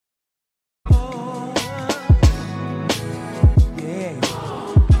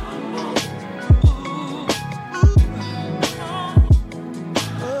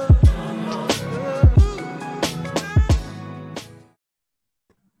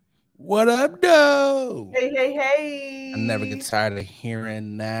What up, though? Hey, hey, I never get hey. tired of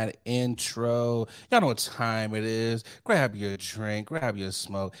hearing that intro. Y'all know what time it is. Grab your drink, grab your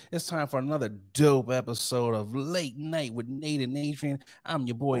smoke. It's time for another dope episode of Late Night with Nate and Adrian. I'm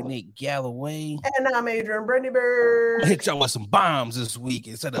your boy, Nate Galloway. And I'm Adrian I'm gonna hit Brandyberg. y'all with some bombs this week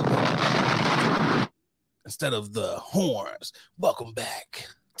instead of the horns. Welcome back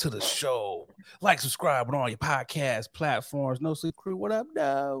to the show. Like, subscribe on all your podcast platforms. No Sleep Crew, what up,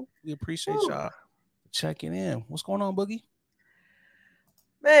 though? We appreciate Whew. y'all checking in. What's going on, Boogie?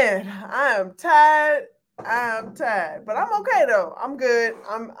 Man, I am tired. I'm tired. But I'm okay though. I'm good.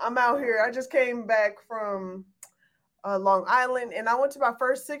 I'm out here. I just came back from Long Island and I went to my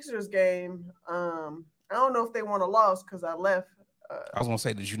first Sixers game. I don't know if they won or lost because I left. I was gonna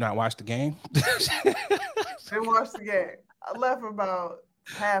say, did you not watch the game? Didn't watch the game. I left about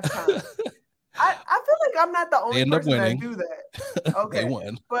halftime. I feel like I'm not the They only end up person that winning. do that. They Okay.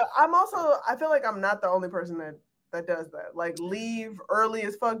 won. But I feel like I'm not the only person that does that. Like leave early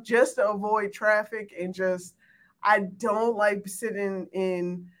as fuck just to avoid traffic and just I don't like sitting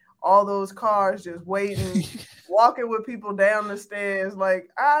in all those cars just waiting, walking with people down the stairs. Like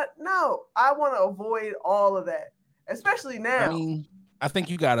I want to avoid all of that. Especially I now. mean, I think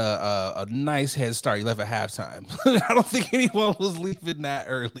you got a nice head start. You left at halftime. I don't think anyone was leaving that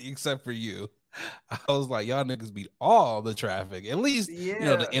early except for you. I was like, y'all niggas beat all the traffic. At least,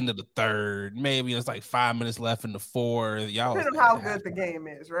 Yeah. the end of the third. Maybe it's like 5 minutes left in the fourth. Y'all was Depending on there how at good the halftime. game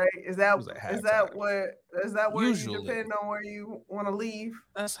is, right? It was at Is that halftime. what is that where you Usually. depend on where you want to leave?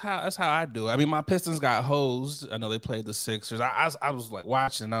 That's how I do it. I mean, my Pistons got hosed. I know they played the Sixers. I was like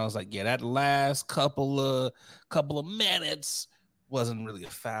watching, and I was like, yeah, that last couple of minutes wasn't really a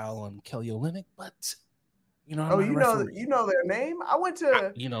foul on Kelly Olynyk, but I'm Oh, not a you referee. know their name. I went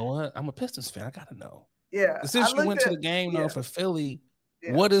to You know what? I'm a Pistons fan. I gotta know. yeah. I Since you looked went to at the game though yeah for Philly,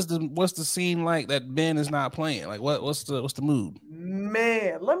 yeah. what's the scene like that Ben is not playing? Like what's the mood?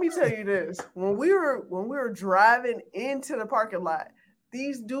 Man, let me tell you this: when we were driving into the parking lot,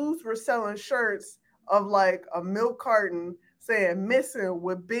 these dudes were selling shirts of like a milk carton saying "missing"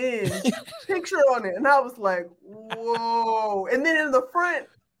 with Ben's picture on it, and I was like, "Whoa!" And then in the front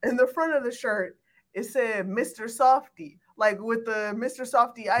of the shirt, it said "Mr. Softy," like with the Mr.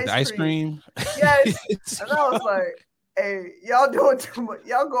 Softy The ice ice cream. cream. Yes, and I was like, "Hey, y'all doing too much.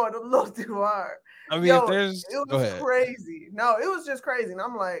 Y'all going a little too hard." I mean, if Yo, there's it go was ahead. crazy. No, it was just crazy. And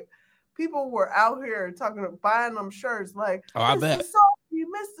I'm like, people were out here talking about buying them shirts like Oh, I Mr. bet. Softy,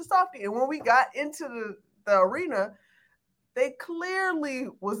 Mr. Softy. And when we got into the arena, they clearly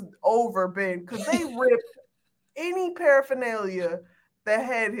was over Ben because they ripped any paraphernalia that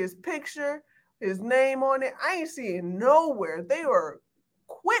had his picture, his name on it. I ain't seeing nowhere. They were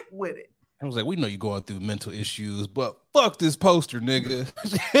quick with it. I was like, we know you're going through mental issues, but fuck this poster, nigga.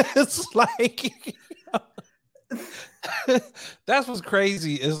 It's like that's what's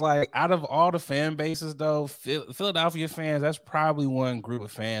crazy. Is like out of all the fan bases, though, Philadelphia fans, that's probably one group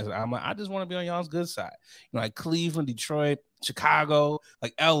of fans. I'm like, I just want to be on y'all's good side. Like Cleveland, Detroit, Chicago,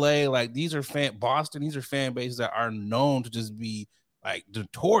 like LA, like these are Boston, these are fan bases that are known to just be like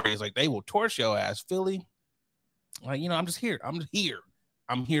notorious. Like they will torch your ass. Philly, like, I'm just here. I'm just here.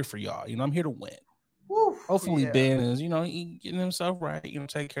 I'm here for y'all. I'm here to win. Woof, Hopefully yeah, Ben is, he getting himself right,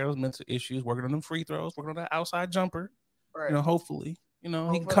 take care of those mental issues, working on them free throws, working on that outside jumper. right. Hopefully, he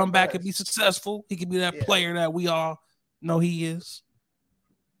Hope can for the come back and be best. successful. He can be that Yeah. player that we all know he is.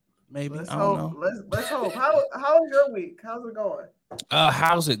 Maybe. Let's I don't hope. know. Let's hope. How's your week? How's it going?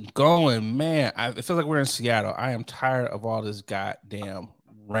 How's it going, man? It feels like we're in Seattle. I am tired of all this goddamn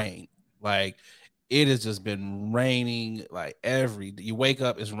rain. Like it has just been raining. Like you wake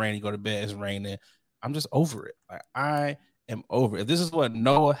up, it's raining. You go to bed, it's raining. I'm just over it. Like I am over it. If this is what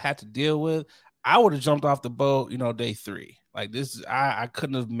Noah had to deal with, I would have jumped off the boat. Day 3. Like this, I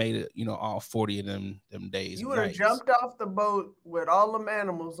couldn't have made it. All 40 of them days You and would have nights. jumped off the boat with all them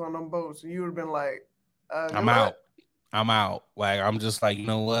animals on them boats, and you would have been like, "Good I'm luck." out. I'm out. Like I'm just like, you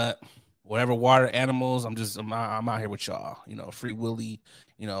know what? Whatever water animals, I'm out here with y'all. Free Willy,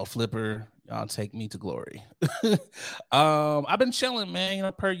 Flipper, y'all take me to glory. I've been chilling,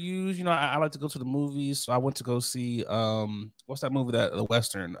 man. Per use. I like to go to the movies. So I went to go see what's that movie, that the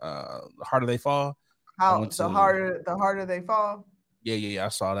Western, The Harder They Fall. I How went to the harder they fall. yeah, I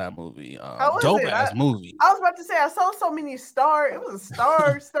saw that movie. How was Dope it? ass movie. I was about to say I saw so many stars. It was a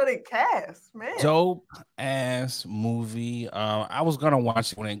star-studded cast, man. Dope ass movie. I was gonna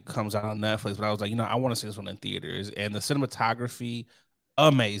watch it when it comes out on Netflix, but I was like, I want to see this one in theaters. And the cinematography,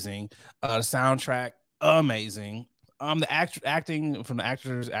 amazing. The soundtrack, amazing. The acting from the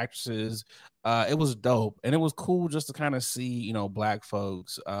actors, actresses, it was dope, and it was cool just to kind of see, black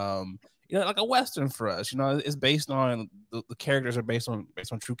folks, like a Western for us. It's based on the characters are based on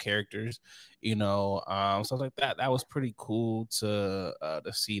true characters, stuff like that. That was pretty cool to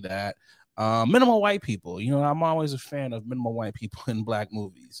see that. Minimal white people, I'm always a fan of minimal white people in black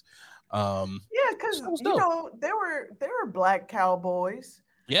movies. Yeah, because they were black cowboys.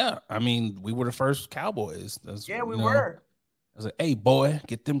 Yeah, I mean, we were the first cowboys. We were. I was like, "Hey, boy,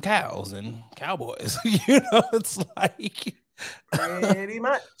 get them cows and cowboys." It's like pretty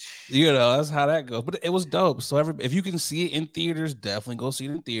much. That's how that goes. But it was dope. So if you can see it in theaters, definitely go see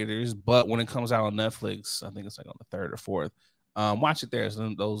it in theaters. But when it comes out on Netflix, I think it's like on the 3rd or 4th. Watch it there.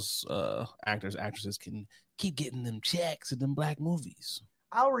 So those actors, actresses can keep getting them checks in them black movies.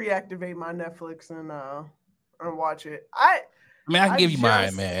 I'll reactivate my Netflix and watch it. I can give you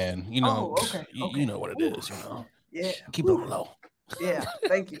mine, man. Okay. You know what it is. Yeah. Keep it low. Yeah.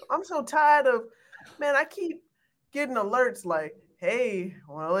 Thank you. I'm so tired of, man. I keep getting alerts like, "Hey,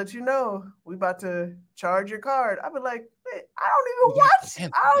 I want to let you know we about to charge your card." I've been like, I don't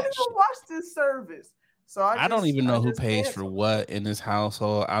even watch this service. So I don't even know who pays for what in this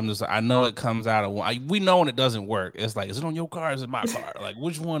household. I know it comes out of one. We know when it doesn't work. It's like, is it on your card? Is it my card? Like,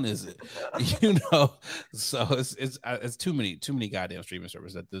 which one is it? So it's too many goddamn streaming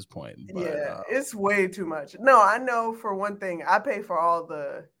services at this point. But, it's way too much. No, I know for one thing, I pay for all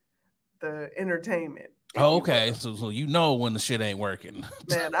the entertainment. Oh, okay. So when the shit ain't working.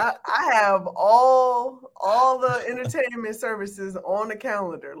 Man, I have all the entertainment services on the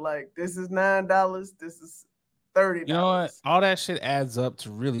calendar. Like, this is $9, this is $30. You know what? All that shit adds up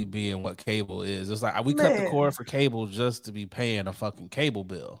to really being what cable is. It's like we cut the cord for cable just to be paying a fucking cable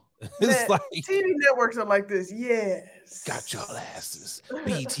bill. It's like TV networks are like this. Yes. Got y'all asses.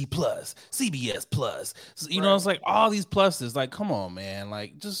 BET Plus, CBS Plus. It's like all these pluses. Like, come on, man.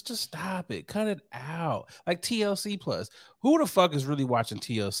 Like, just stop it. Cut it out. Like TLC Plus. Who the fuck is really watching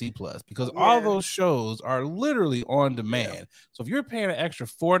TLC Plus? Because all those shows are literally on demand. Yeah. So if you're paying an extra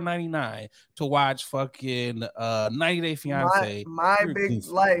 $4.99 to watch fucking 90 Day Fiance, my big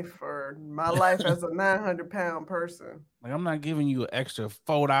life, or my life as a 900-pound person. Like, I'm not giving you an extra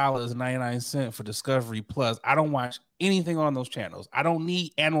 $4.99 for Discovery Plus. I don't watch anything on those channels. I don't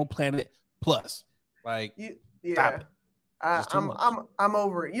need Animal Planet Plus. Like, stop it. I'm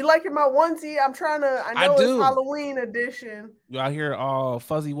over it. You liking my onesie? I'm trying to. I know it's Halloween edition. You out here all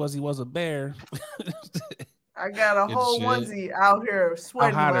Fuzzy Wuzzy was a bear. I got a whole onesie out here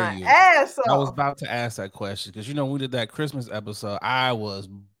sweating my ass off. I was about to ask that question because we did that Christmas episode. I was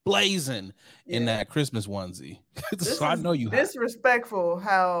blazing in that Christmas onesie. So I know you disrespectful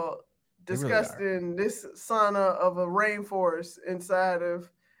how disgusting this sauna of a rainforest inside of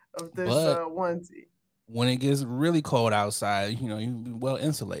this onesie. When it gets really cold outside, you're well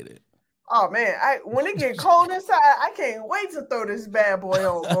insulated. Oh man, when it get cold inside, I can't wait to throw this bad boy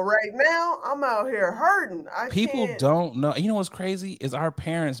on. But right now, I'm out here hurting. People don't know. You know what's crazy is our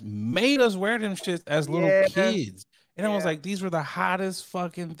parents made us wear them shits as little kids. And I was like, these were the hottest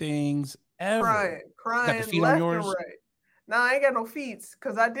fucking things ever. Crying got the feet left on yours? And right. No, I ain't got no feet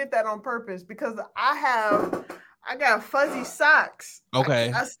because I did that on purpose because I got fuzzy socks.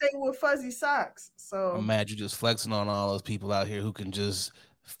 Okay. I stay with fuzzy socks. So I'm mad you just flexing on all those people out here who can just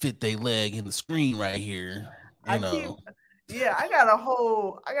fit their leg in the screen right here. I got a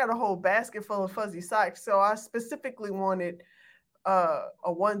whole basket full of fuzzy socks. So I specifically wanted a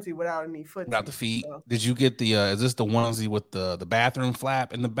onesie without any foot. Without the feet. So. Did you get the is this the onesie with the bathroom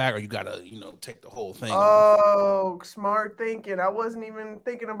flap in the back, or you gotta take the whole thing off? Smart thinking. I wasn't even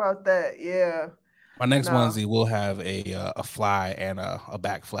thinking about that. Yeah. My next onesie will have a fly and a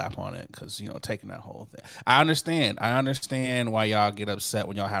back flap on it because taking that whole thing. I understand why y'all get upset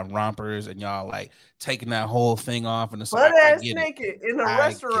when y'all have rompers and y'all like taking that whole thing off and butt ass naked in a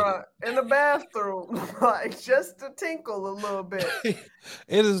restaurant in the bathroom, like just to tinkle a little bit.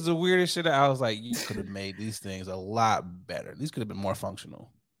 It is the weirdest shit. I was like, you could have made these things a lot better. These could have been more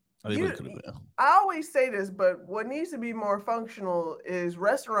functional. I always say this, but what needs to be more functional is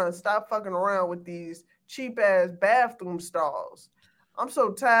restaurants stop fucking around with these cheap ass bathroom stalls. I'm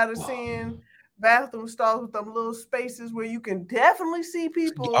so tired of seeing bathroom stalls with them little spaces where you can definitely see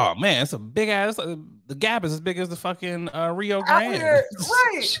people. Oh man, it's a big ass. The gap is as big as the fucking Rio Grande.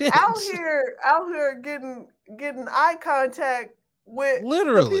 Out here getting eye contact with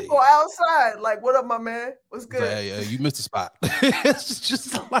literally people outside. Like, what up, my man? What's good? Yeah, you missed a spot. It's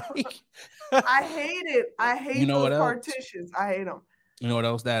just like I hate it. I hate those partitions. I hate them. You know what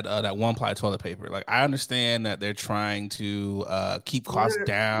else? That one-ply toilet paper. Like, I understand that they're trying to keep costs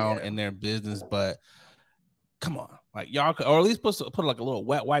down in their business, but come on. Like y'all could, or at least put like a little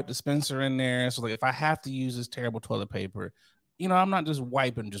wet wipe dispenser in there. So like if I have to use this terrible toilet paper, I'm not just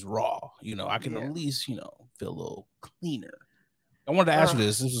wiping just raw. I can at least, feel a little cleaner. I wanted to ask you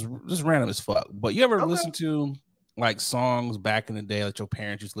this. This is just random as fuck. But you ever listen to like songs back in the day that your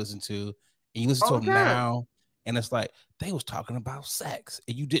parents used to listen to, and you listen to them now, and it's like they was talking about sex,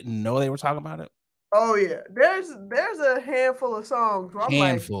 and you didn't know they were talking about it? Oh yeah, there's a handful of songs where I'm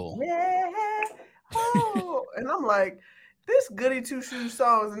like, yeah, oh, and I'm like, this goody two shoes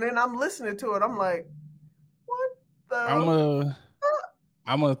songs, and then I'm listening to it, I'm like, what the?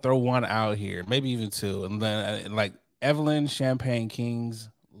 I'm gonna throw one out here, maybe even two, and then like Evelyn Champagne King's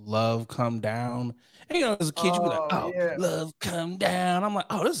 "Love Come Down." And as a kid, you'd be like, "Oh, yeah. Love Come Down." I'm like,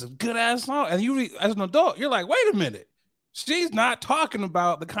 "Oh, this is a good ass song." And you, as an adult, you're like, "Wait a minute, she's not talking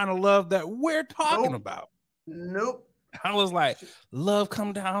about the kind of love that we're talking about." Nope. I was like, "Love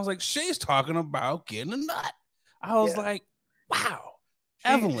Come Down." I was like, "She's talking about getting a nut." I was like, "Wow."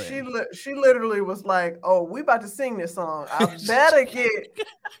 Evelyn. She literally was like, "Oh, we about to sing this song. I better get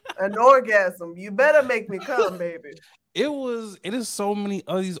an orgasm. You better make me come, baby." It is so many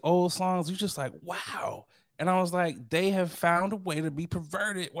of these old songs. You're just like, wow. And I was like, they have found a way to be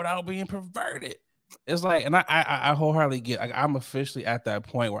perverted without being perverted. It's like, and I wholeheartedly get, like, I'm officially at that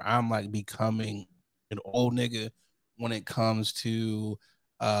point where I'm like becoming an old nigga when it comes to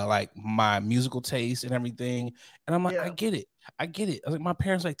like my musical taste and everything. And I'm like, I get it. I was like, my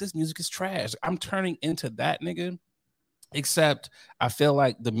parents like, this music is trash. I'm turning into that nigga. Except I feel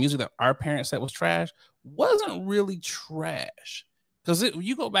like the music that our parents said was trash wasn't really trash. Because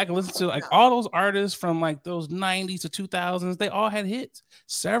you go back and listen to like all those artists from like those 90s to 2000s, they all had hits,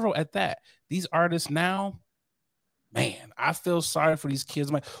 several at that. These artists now, man, I feel sorry for these kids.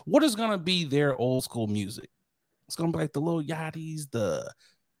 I'm like, what is gonna be their old school music? It's gonna be like the Lil Yachty's, the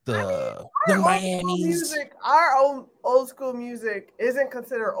Young Miami's. Our own old school music isn't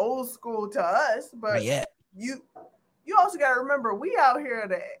considered old school to us, but you also got to remember we out here in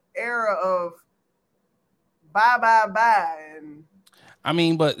the era of bye, and I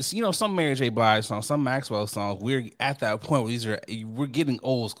mean, but some Mary J. Blige songs, some Maxwell songs, we're at that point where we're getting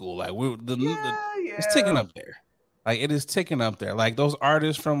old school. Like it's ticking up there. Like it is ticking up there. Like those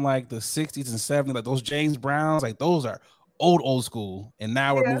artists from like the 60s and 70s, like those James Browns, like those are old school. And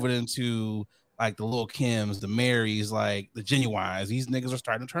now we're moving into like the Lil Kims, the Marys, like the Genuines. These niggas are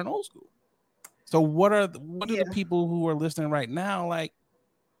starting to turn old school. So what are the people who are listening right now? Like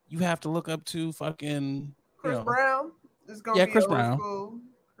you have to look up to fucking Chris Brown. It's gonna be Chris old Brown. School.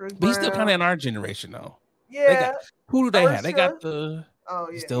 Chris But he's still kind of in our generation though. Yeah. Who do they have? They got the. Oh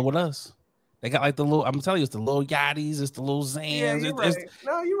yeah. He's still with us. They got like the little. I'm telling you, it's the Lil Yachty's. It's the Lil Xans. Yeah, you're right.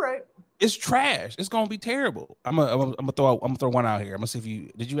 No, you're right. It's trash. It's gonna be terrible. I'm gonna throw one out here. I'm gonna see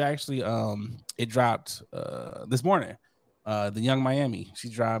if did you actually it dropped this morning. The Young Miami. She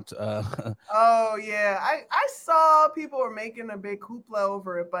dropped Oh yeah. I saw people were making a big hoopla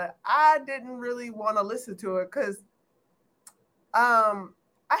over it, but I didn't really want to listen to it because I'm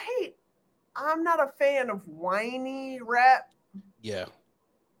not a fan of whiny rap. Yeah.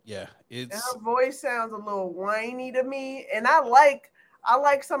 Her voice sounds a little whiny to me. And I like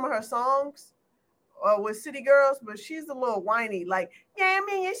some of her songs with City Girls, but she's a little whiny, like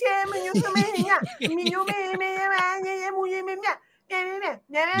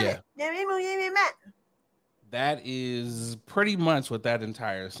That is pretty much what that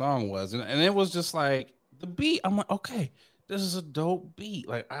entire song was. And it was just like the beat. I'm like, okay, this is a dope beat.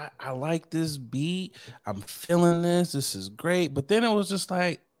 Like I like this beat. I'm feeling this. This is great. But then it was just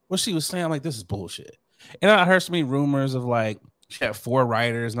like what she was saying, like, this is bullshit. And I heard so many rumors of like she had 4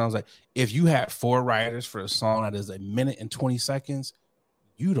 writers, and I was like, if you had 4 writers for a song that is a minute and 20 seconds,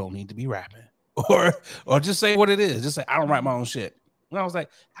 you don't need to be rapping. Or just say what it is. Just say, I don't write my own shit. And I was like,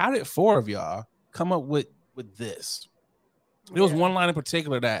 how did 4 of y'all come up with this? There was one line in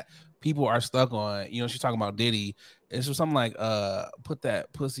particular that people are stuck on. She's talking about Diddy. It's just something like put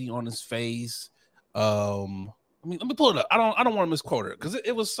that pussy on his face. Let me pull it up. I don't want to misquote her because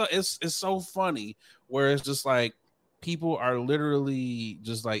it was it's so funny where it's just like people are literally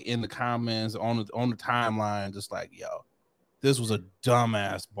just like in the comments on the timeline, just like, yo, this was a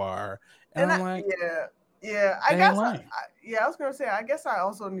dumbass bar. And I'm like, I guess I was gonna say, I guess I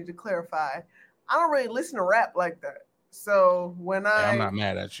also need to clarify. I don't really listen to rap like that. So when I'm not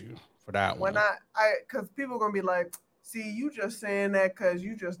mad at you for that one. Because people are gonna be like, see, you just saying that because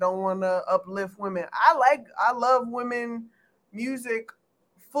you just don't want to uplift women. I love women music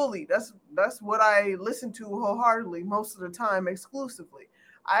fully. That's what I listen to wholeheartedly most of the time, exclusively.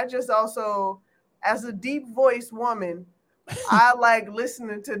 I just also, as a deep voice woman, I like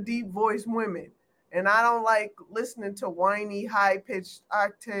listening to deep voice women. and I don't like listening to whiny, high pitched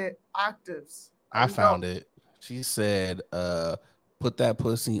octaves. I just found don't. it. She said, put that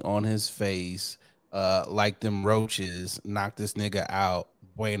pussy on his face, like them roaches, knock this nigga out,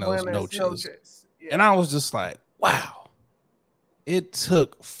 buenos Buenas noches. noches. Yeah. And I was just like, wow, it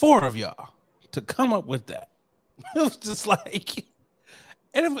took 4 of y'all to come up with that. It was just like,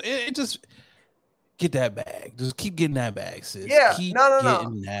 and it just get that bag. Just keep getting that bag, sis. Yeah, Keep no.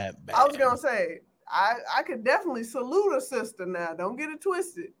 getting that bag. I was gonna say, I could definitely salute a sister now. Don't get it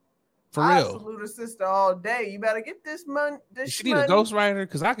twisted. For I real. salute a sister all day. You better get this money. She need a ghostwriter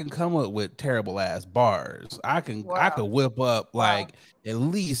because I can come up with terrible ass bars. I could whip up like at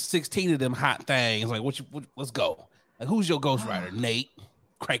least 16 of them hot things. Like, let's go. Like, who's your ghostwriter? Nate.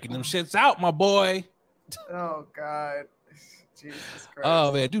 Cranking them shits out, my boy. Oh God. Jesus Christ.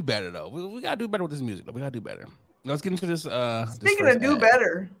 Oh man, do better though. We gotta do better with this music. We gotta do better. Let's get into this. Speaking of do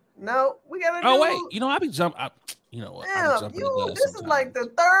better, no, we gotta. Oh wait, you know I be jump. You know what? Damn, this is like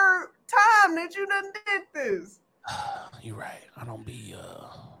the third time that you done did this. You're right. I don't be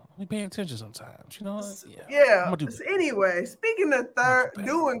paying attention sometimes. You know what? Yeah. Anyway, speaking of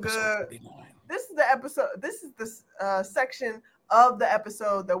doing good, this is the episode. This is the section of the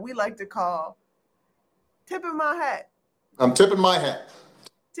episode that we like to call "Tipping My Hat." I'm tipping my hat.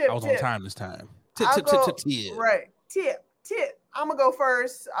 I was on time this time. Tip. Right. Tip. I'm going to go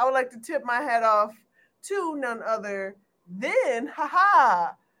first. I would like to tip my hat off to none other than,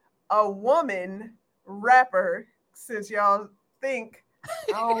 a woman rapper, since y'all think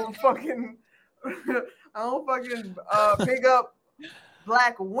I don't fucking pick up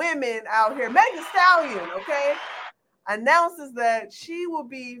black women out here. Megan Thee Stallion, okay, announces that she will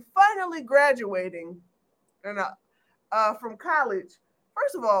be finally graduating from college.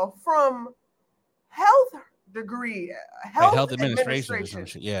 First of all, from health degree, health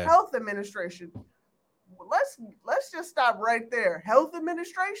administration. Yeah, health administration. Let's just stop right there. Health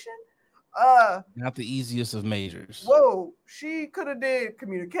administration. Not the easiest of majors. Whoa, she could have did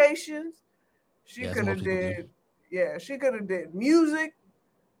communications. She could have did. Yeah, she could have did music.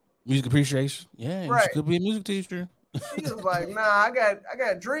 Music appreciation. Yeah, right. She could be a music teacher. She was like, nah, I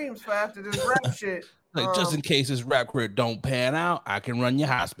got dreams for after this rap shit. Like, just in case this rap career don't pan out, I can run your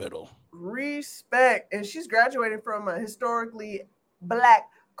hospital. Respect. And she's graduating from a historically black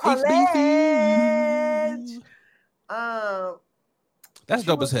college. That's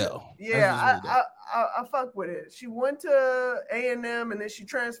dope as hell. Yeah, I fuck with it. She went to A&M and then she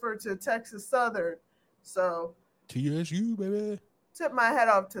transferred to Texas Southern. So TSU, baby. Tip my hat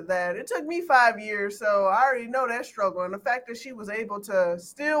off to that. It took me 5 years, so I already know that struggle. And the fact that she was able to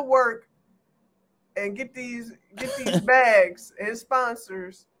still work and get these bags and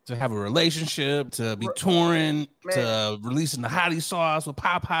sponsors, to have a relationship, to be touring, to releasing the hottie sauce with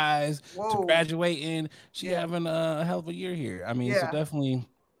Popeyes, to graduating. She having a hell of a year here. I mean, so definitely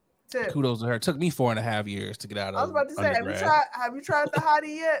kudos to her. It took me 4.5 years to get out of. I was about to say, have you tried the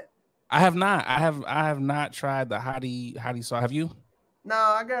hottie yet? I have not. I have not tried the hottie sauce. Have you? No,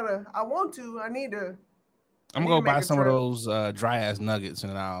 I want to. I need to. I'm gonna go buy some of those dry ass nuggets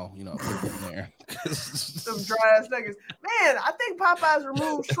and I'll put them in there. Some dry ass nuggets. Man, I think Popeyes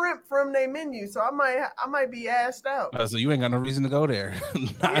removed shrimp from their menu, so I might be asked out. So you ain't got no reason to go there.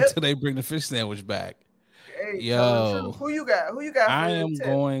 Not until they bring the fish sandwich back. Hey, yo, who you got? I am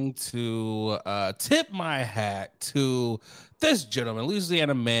going to tip my hat to this gentleman.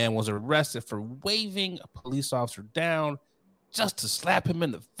 Louisiana man was arrested for waving a police officer down just to slap him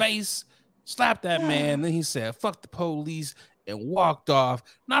in the face. Slapped that man, then he said, fuck the police, and walked off.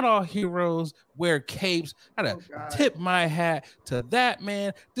 Not all heroes wear capes. I gotta tip my hat to that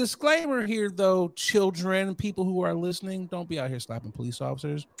man. Disclaimer here, though, children, people who are listening, don't be out here slapping police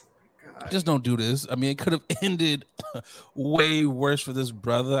officers. Just don't do this. I mean, it could have ended way worse for this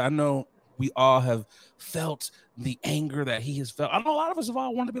brother. I know we all have felt the anger that he has felt. I know a lot of us have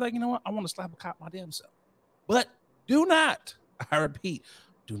all wanted to be like, you know what? I want to slap a cop my damn self. But do not, I repeat,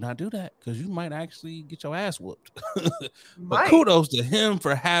 do not do that, because you might actually get your ass whooped. But kudos to him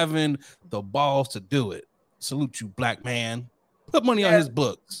for having the balls to do it. Salute you, black man. Put money on his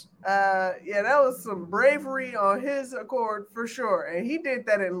books. That was some bravery on his accord for sure. And he did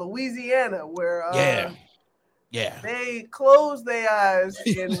that in Louisiana, where they close their eyes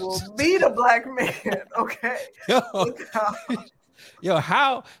and will beat a black man. Okay. Yo,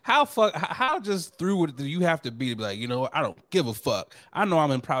 how just through it do you have to be like, you know what? I don't give a fuck. I know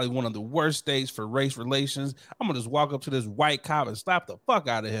I'm in probably one of the worst states for race relations. I'm gonna just walk up to this white cop and slap the fuck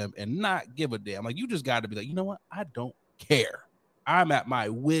out of him and not give a damn. Like, you just got to be like, you know what? I don't care. I'm at my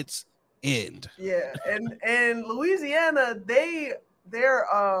wits' end. Yeah, and Louisiana, they their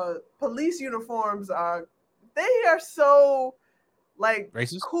police uniforms are so like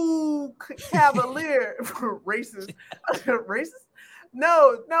Racist? cool, cavalier, racist, racist.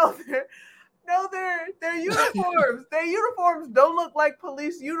 No, their uniforms. Their uniforms don't look like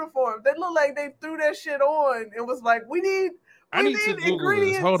police uniforms. They look like they threw that shit on and was like, I need to Google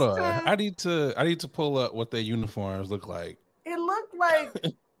this. Hold ingredients on. to. I need to pull up what their uniforms look like. It looked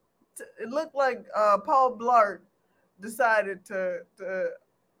like Paul Blart decided to.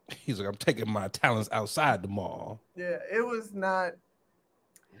 He's like, I'm taking my talents outside the mall. Yeah, it was not.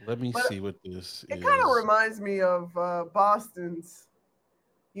 Let me see what this It is. kind of reminds me of Boston's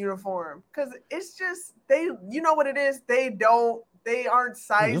uniform because it's just you know what it is. They aren't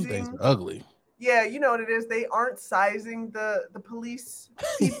sizing. Them things are ugly. Yeah, you know what it is. They aren't sizing the police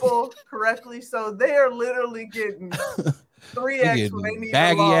people correctly, so they are literally getting 3X when they need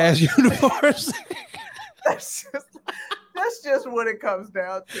baggy ass uniforms. That's just what it comes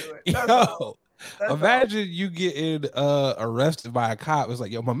down to. It. Imagine you getting arrested by a cop. It's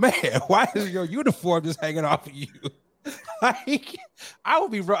like, yo, my man, why is your uniform just hanging off of you? Like, I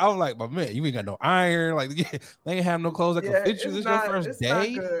would like, my man, you ain't got no iron. Like, they ain't have no clothes that can fit you. This is your first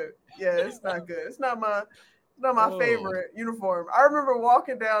day. Not good. Yeah, it's not good. It's not my favorite uniform. I remember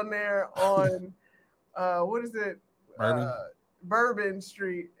walking down there on what is it? Bourbon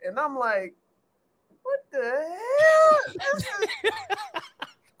Street, and I'm like, what the hell?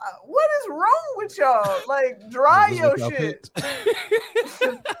 What is wrong with y'all? Like, dry your shit.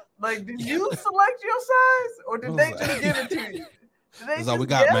 Like, did you select your size, or did they just give it to you? That's all we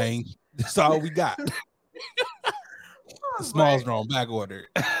got, man. That's all we got. The smalls are on back order.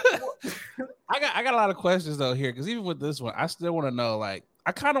 I got a lot of questions though here, because even with this one, I still want to know. Like,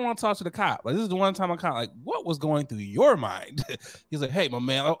 I kind of want to talk to the cop. Like, this is the one time I kind of like, what was going through your mind? He's like, hey, my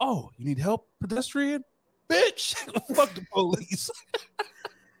man. Like, oh, you need help, pedestrian? Bitch, fuck the police.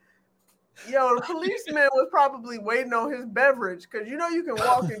 Yo, the policeman was probably waiting on his beverage, because you know you can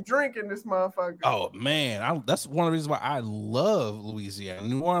walk and drink in this motherfucker. Oh man, that's one of the reasons why I love Louisiana.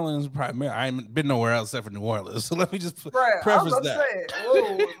 New Orleans, primarily. I haven't been nowhere else except for New Orleans. So let me just preface that.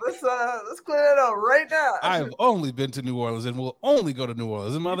 Let's clear that up right now. I've only been to New Orleans and will only go to New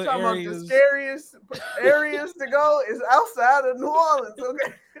Orleans. In other areas, the scariest areas to go is outside of New Orleans.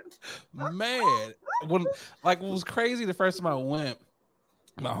 Okay, man. What was crazy the first time I went.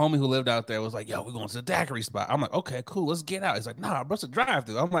 My homie who lived out there was like, yo, we're going to the daiquiri spot. I'm like, okay, cool, let's get out. He's like, nah, bro, it's a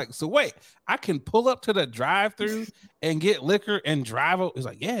drive-through. I'm like, so wait, I can pull up to the drive-through and get liquor and drive up? He's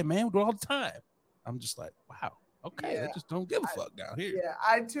like, yeah, man, we do it all the time. I'm just like, wow, okay, they just don't give a fuck down here. Yeah,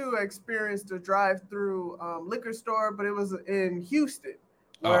 I too experienced a drive-through liquor store, but it was in Houston,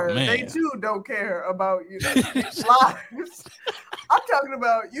 where they too don't care about you lives. I'm talking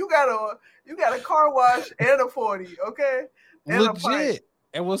about you got a car wash and a 40, okay? And legit.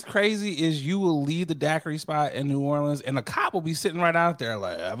 And what's crazy is you will leave the daiquiri spot in New Orleans and the cop will be sitting right out there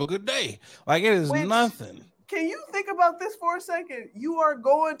like, have a good day. Like, it is nothing. Can you think about this for a second? You are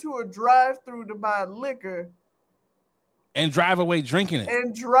going to a drive-through to buy liquor. And drive away drinking it.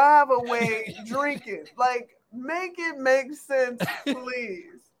 Like, make it make sense, please.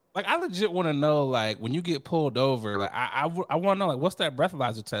 Like, I legit want to know, like, when you get pulled over, like, I want to know, like, what's that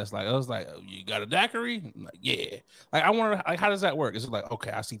breathalyzer test? Like, I was like, oh, you got a daiquiri? I'm like, yeah. Like, I want to, like, how does that work? Is it like,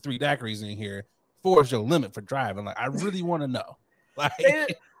 okay, I see 3 daiquiris in here. 4 is your limit for driving. Like, I really want to know.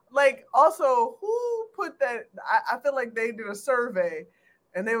 Like, also, who put that? I feel like they did a survey,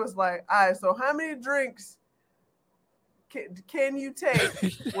 and they was like, all right, so how many drinks can you take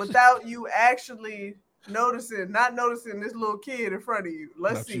without you actually not noticing this little kid in front of you?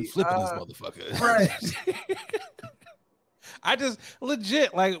 Let's see. Flipping this motherfucker. Right. I just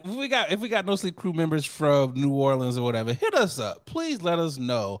legit, like, if we got no sleep crew members from New Orleans or whatever, hit us up. Please let us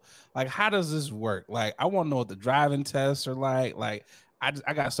know. Like, how does this work? Like, I want to know what the driving tests are like. Like,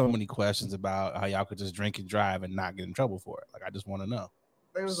 I got so many questions about how y'all could just drink and drive and not get in trouble for it. Like, I just want to know.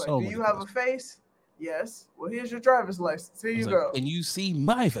 They was like, do you have a face? Yes. Well, here's your driver's license. Here you go. Can you see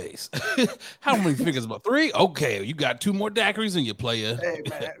my face? How many fingers? About 3? Okay, you got 2 more daiquiris in your player. Hey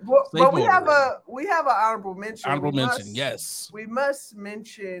man, but we have an honorable mention. Yes. We must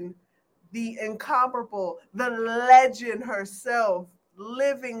mention the incomparable, the legend herself,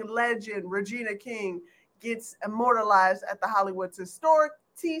 living legend, Regina King gets immortalized at the Hollywood's historic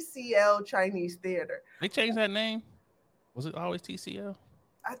TCL Chinese Theater. They changed that name. Was it always TCL?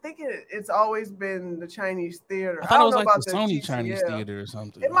 I think it's always been the Chinese Theater. I thought it was like the Sony TCL. Chinese Theater or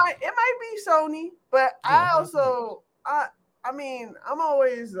something. It might be Sony, but yeah, I mean, I'm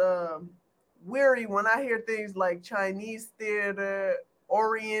always weary when I hear things like Chinese Theater,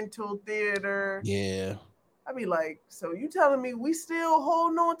 Oriental Theater. Yeah. I'd be like, so you telling me we still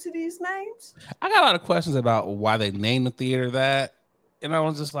holding on to these names? I got a lot of questions about why they named the theater that, and I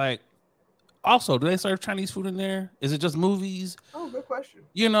was just like, also, do they serve Chinese food in there? Is it just movies? Oh, good question.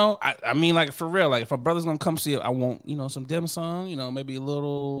 You know, I mean, like for real, like if my brother's gonna come see it, I want, you know, some dim sum, you know, maybe a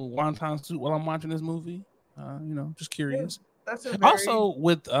little wonton soup while I'm watching this movie. You know, just curious. Yeah, that's a very Also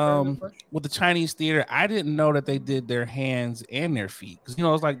with the Chinese theater, I didn't know that they did their hands and their feet, because you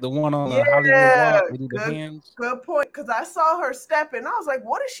know it's like the one on the Hollywood Walk, they do the hands. Good point. Because I saw her stepping, I was like,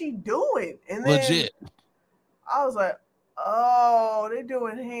 "What is she doing?" And then Legit. I was like, "Oh, they're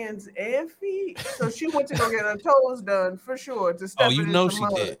doing hands and feet." So she went to go get her toes done for sure to step. Oh, you know she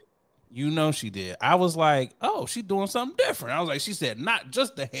did. You know she did. I was like, "Oh, she's doing something different." I was like, she said, "Not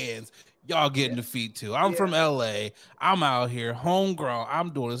just the hands." Y'all getting the feet too. I'm from LA. I'm out here, homegrown. I'm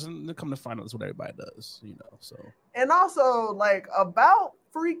doing this, and they come to find out that's what everybody does, you know. So, and also like about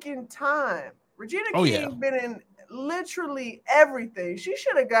freaking time, Regina King's been in literally everything. She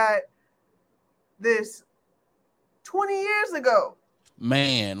should have got this 20 years ago.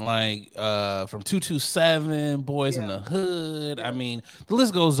 Man, like from 227, Boys in the Hood. I mean, the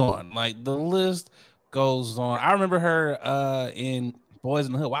list goes on. Like the list goes on. I remember her in Boys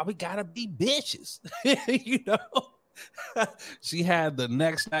in the Hood. Why we gotta be bitches? You know, she had the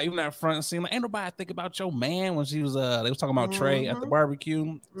next night, even that front scene. Like, ain't nobody think about your man when she was they was talking about Trey at the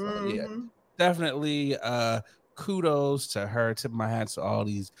barbecue. So, yeah, definitely kudos to her. Tip my hat to all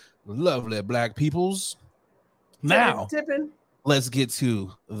these lovely black peoples. Now let's get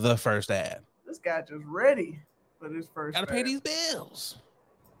to the first ad. This guy just ready for this first Gotta pay these bills.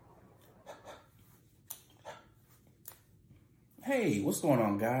 Hey, what's going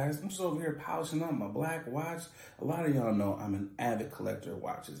on, guys? I'm just over here polishing up my black watch. A lot of y'all know I'm an avid collector of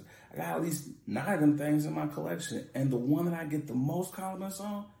watches. I got at least 9 of them things in my collection, and the one that I get the most compliments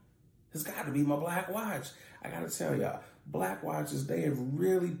on has got to be my black watch. I gotta tell y'all, black watches, they have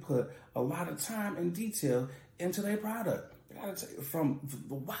really put a lot of time and detail into their product. I gotta tell you, from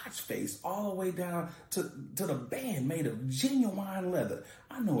the watch face all the way down to the band made of genuine leather.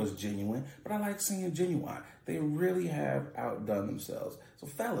 I know it's genuine, but I like seeing genuine. They really have outdone themselves. So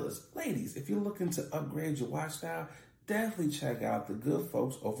fellas, ladies, if you're looking to upgrade your watch style, definitely check out the good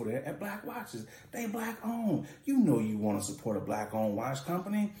folks over there at Black Watches. They black owned. You know you want to support a black owned watch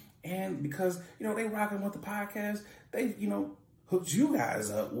company. And because, you know, they rocking with the podcast, they, you know, hooked you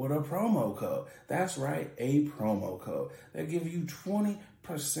guys up with a promo code. That's right, a promo code. They'll give you 20%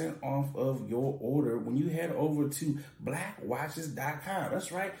 off of your order when you head over to blackwatches.com.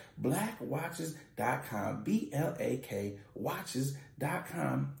 That's right, blackwatches.com, BLAK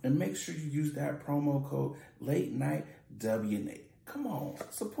watches.com, and make sure you use that promo code Late Night WNA. Come on,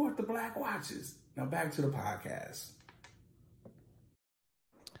 support the Black Watches. Now back to the podcast.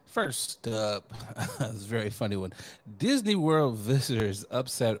 First up, it's a very funny one. Disney World visitors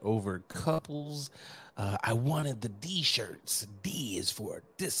upset over couples. I wanted the D shirts. D is for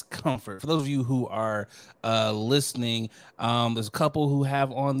discomfort. For those of you who are listening, there's a couple who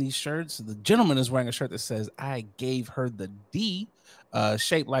have on these shirts. The gentleman is wearing a shirt that says, "I gave her the D,"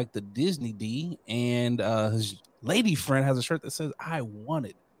 shaped like the Disney D. And his lady friend has a shirt that says, "I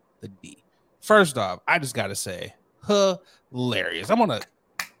wanted the D." First off, I just got to say, hilarious. I'm going to,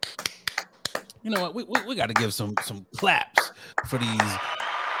 you know what? We got to give some claps for these.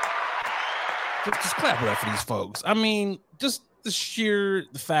 Just clap it up for these folks. I mean, just the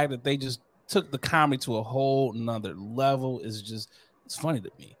fact that they just took the comedy to a whole nother level is just, it's funny to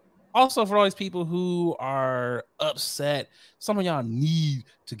me. Also, for all these people who are upset, some of y'all need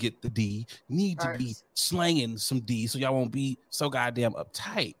to get the D, need to be slanging some D so y'all won't be so goddamn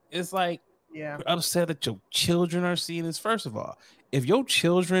uptight. It's like, you're upset that your children are seeing this. First of all, if your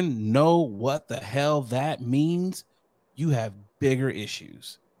children know what the hell that means, you have bigger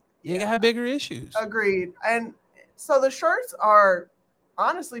issues. You have bigger issues. Agreed. And so the shirts are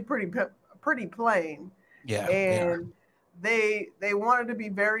honestly pretty plain. Yeah. And they wanted to be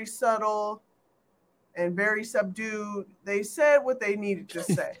very subtle and very subdued. They said what they needed to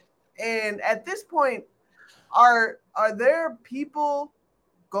say. And at this point, are there people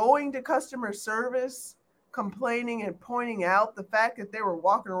going to customer service complaining and pointing out the fact that they were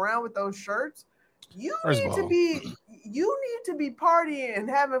walking around with those shirts? You need to be partying and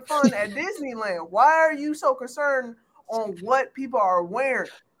having fun at Disneyland. Why are you so concerned on what people are wearing?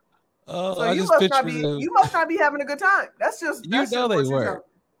 So you must not be having a good time. That's just they were.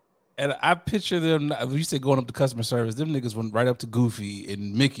 And I picture them, when you said going up to customer service, them niggas went right up to Goofy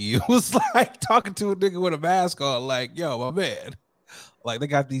and Mickey. It was like talking to a nigga with a mask on, like, yo, my man. Like, they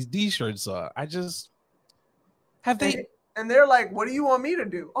got these D-shirts on. And they're like, what do you want me to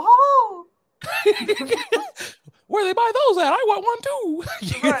do? Oh. Where they buy those at? I want one too.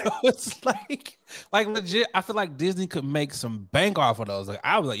 Right. It's like legit. I feel like Disney could make some bank off of those. Like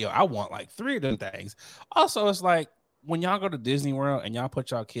I was like, yo, I want like 3 of them things. Also, it's like when y'all go to Disney World and y'all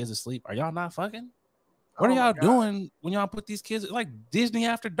put y'all kids to sleep, are y'all not fucking? What are y'all doing when y'all put these kids like Disney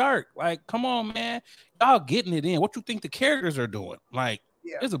After Dark? Like, come on, man. Y'all getting it in. What you think the characters are doing? Like,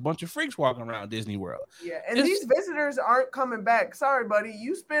 there's a bunch of freaks walking around Disney World. Yeah, and these visitors aren't coming back. Sorry, buddy.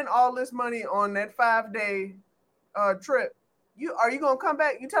 You spent all this money on that 5-day trip. Are you gonna come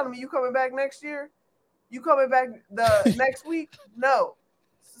back? You telling me you coming back next year? You coming back the next week? No.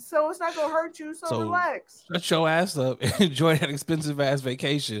 So it's not gonna hurt you. So relax. Shut your ass up and enjoy that expensive ass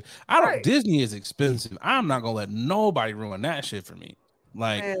vacation. Disney is expensive. I'm not gonna let nobody ruin that shit for me.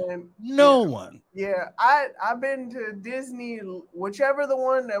 Like no one. Yeah, I've been to Disney, whichever the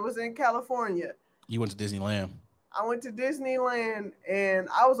one that was in California. You went to Disneyland. I went to Disneyland, and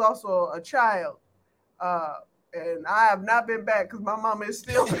I was also a child. And I have not been back because my mom is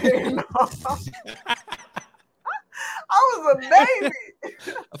still paying off. I was a baby.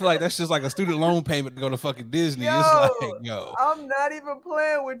 I feel like that's just like a student loan payment to go to fucking Disney. It's like, yo, I'm not even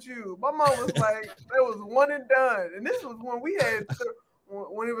playing with you. My mom was like, that was one and done. And this was when we had,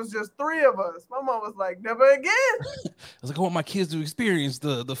 when it was just 3 of us. My mom was like, never again. I was like, I want my kids to experience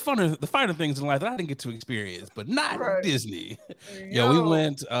the finer things in life that I didn't get to experience, but not Disney. We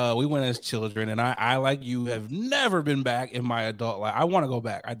went as children, and I like you have never been back in my adult life. I want to go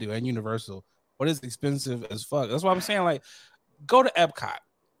back. I do, and Universal. But it's expensive as fuck. That's why I'm saying, like, go to Epcot,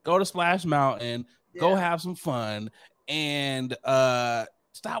 go to Splash Mountain, go have some fun, and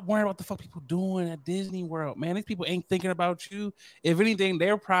stop worrying about what the fuck people doing at Disney World. Man, these people ain't thinking about you. If anything,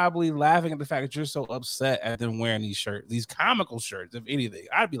 they're probably laughing at the fact that you're so upset at them wearing these shirts, these comical shirts. If anything,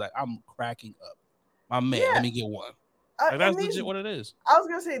 I'd be like, I'm cracking up. My man, let me get one. Like, that's legit what it is. I was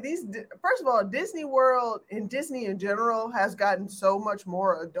gonna say first of all, Disney World and Disney in general has gotten so much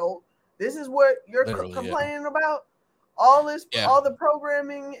more adult. This is what you're complaining about. All the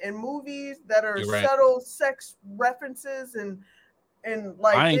programming and movies that are subtle sex references and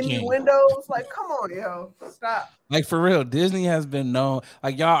like innuendos. Like, come on, yo, stop. Like, for real, Disney has been known.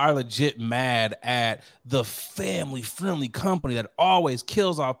 Like, y'all are legit mad at the family-friendly company that always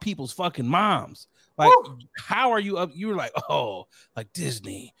kills off people's fucking moms. Like, how are you up? You were like, oh, like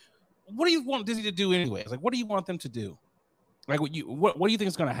Disney. What do you want Disney to do anyways? Like, what do you want them to do? Like, what do you think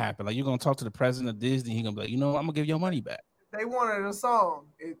is gonna happen? Like, you're gonna talk to the president of Disney? He's gonna be like, I'm gonna give your money back. They wanted a song.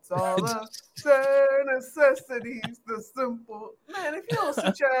 It's all the necessities, the simple. Man, if you don't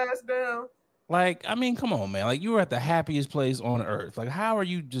sit your ass down. Like, I mean, come on, man. Like, you were at the happiest place on earth. Like, how are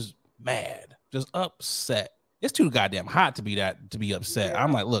you just mad, just upset? It's too goddamn hot to be upset. Yeah.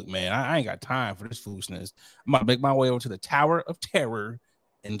 I'm like, look, man, I ain't got time for this foolishness. I'm gonna make my way over to the Tower of Terror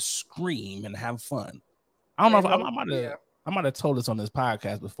and scream and have fun. I don't know if I might have told this on this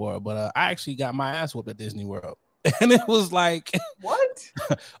podcast before, but I actually got my ass whooped at Disney World. And it was like, what?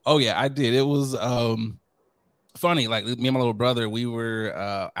 Oh yeah, I did. It was funny. Like, me and my little brother, we were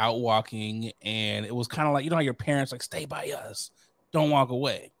out walking, and it was kind of like, you know how your parents like, stay by us, don't walk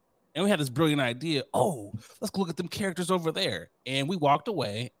away. And we had this brilliant idea. Oh, let's look at them characters over there. And we walked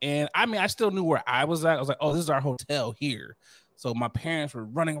away. And I mean, I still knew where I was at. I was like, oh, this is our hotel here. So my parents were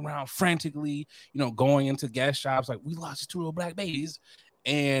running around frantically, going into guest shops. Like, we lost 2 little black babies.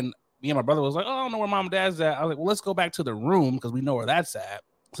 And me and my brother was like, oh, I don't know where mom and dad's at. I was like, well, let's go back to the room because we know where that's at.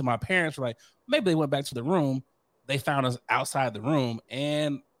 So my parents were like, maybe they went back to the room. They found us outside the room.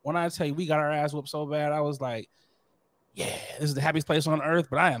 And when I tell you, we got our ass whooped so bad, I was like, yeah, this is the happiest place on earth,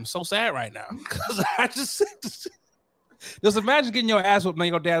 but I am so sad right now because I just imagine getting your ass whooped and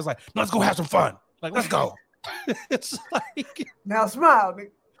your dad's like, no, let's go have some fun. Like, let's go. It's like, now smile.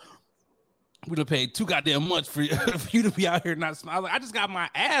 We'd have paid too goddamn much for you to be out here not smiling. Like, I just got my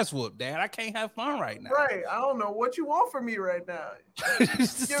ass whooped, Dad. I can't have fun right now. Right. I don't know what you want from me right now.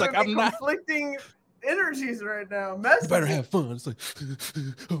 It's just like, I'm not conflicting energies right now. You better have fun. It's like,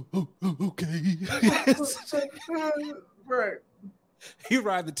 okay. Right. He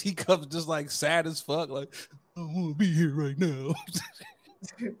ride the teacups just like sad as fuck. Like, I don't want to be here right now.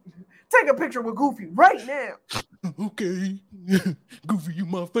 Take a picture with Goofy right now. Okay. Goofy, you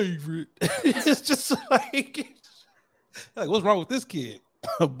my favorite. It's just like, what's wrong with this kid?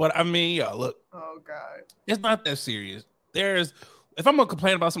 But I mean, look. Oh, God. It's not that serious. If I'm going to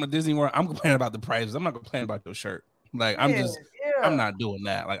complain about some of Disney World, I'm complaining about the prices. I'm not complaining about your shirt. Like, I'm not doing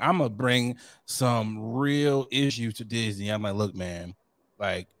that. Like, I'm going to bring some real issues to Disney. I'm like, look, man,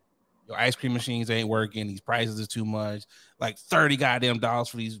 like, your ice cream machines ain't working. These prices is too much. Like, $30 goddamn dollars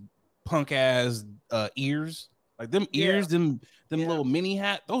for these punk ass ears. Like, them ears, them little mini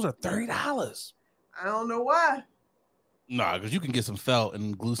hat, those are $30. I don't know why. Nah, because you can get some felt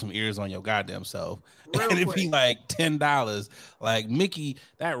and glue some ears on your goddamn self, Real and it'd quick. be like $10. Like Mickey,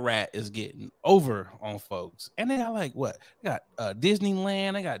 that rat is getting over on folks, and they got like what? They got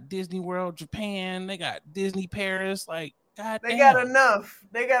Disneyland, they got Disney World Japan, they got Disney Paris. Like, They got goddamn, enough.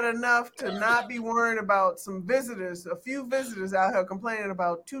 They got enough to not be worrying about some visitors, a few visitors out here complaining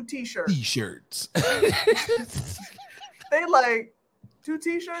about 2 t-shirts. t-shirts. They like 2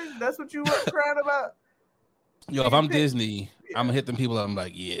 t-shirts? That's what you were crying about? Yo, if Nigga, I'm Disney, yeah. I'm gonna hit them people. I'm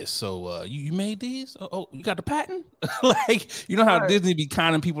like, yeah. So, you made these? Oh, you got the patent? Like, you know how Right. Disney be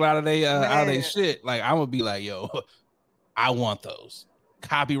conning people out of they Man. shit. Like, I'm gonna be like, yo, I want those.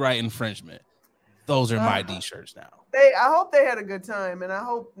 Copyright infringement. Those are my t-shirts now. I hope they had a good time, and I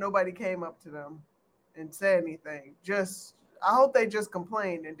hope nobody came up to them and said anything. I hope they just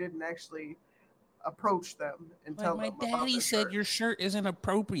complained and didn't actually approach them and Like, tell my them about daddy their said shirt. your shirt isn't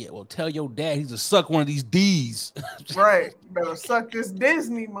appropriate. Well, tell your dad he's to suck one of these D's. Right. You better suck this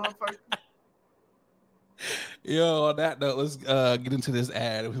Disney, motherfucker. Yo, on that note, let's get into this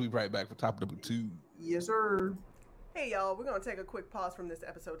ad. We'll be right back for topic number 2. Yes, sir. Hey, y'all, we're going to take a quick pause from this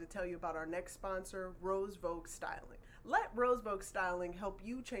episode to tell you about our next sponsor, Rose Vogue Styling. Let Rose Vogue Styling help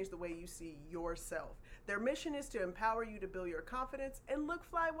you change the way you see yourself. Their mission is to empower you to build your confidence and look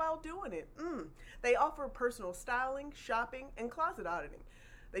fly while doing it. They offer personal styling, shopping, and closet auditing.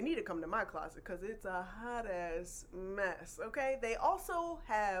 They need to come to my closet because it's a hot ass mess, okay? They also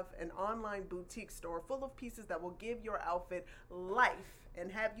have an online boutique store full of pieces that will give your outfit life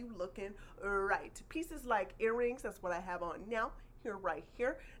and have you looking right. Pieces like earrings, that's what I have on now, right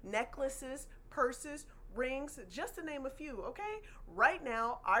here, necklaces, purses, rings, just to name a few, okay? Right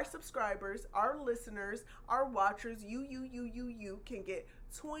now, our subscribers, our listeners, our watchers, you can get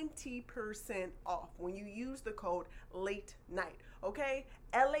 20% off when you use the code LATE NIGHT, okay?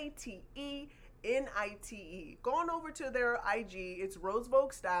 LATENITE. Going over to their IG, it's Rose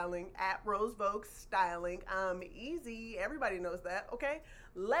Vogue Styling at Rose Vogue Styling. Easy. Everybody knows that, okay?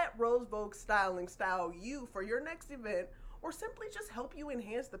 Let Rose Vogue Styling style you for your next event, or simply just help you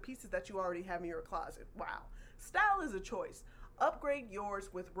enhance the pieces that you already have in your closet. Wow. Style is a choice. Upgrade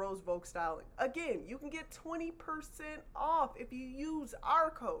yours with Rose Vogue Styling. Again, you can get 20% off if you use our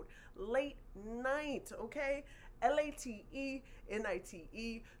code LATE NIGHT, okay?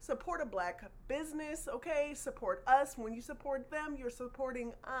 LATENITE. Support a black business, okay? Support us. When you support them, you're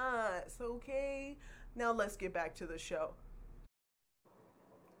supporting us, okay? Now let's get back to the show.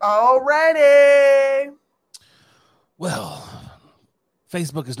 Alrighty. Well,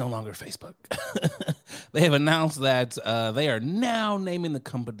 Facebook is no longer Facebook. They have announced that they are now naming the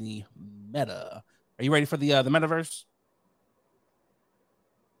company Meta. Are you ready for the metaverse?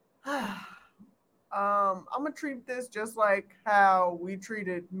 I'm gonna treat this just like how we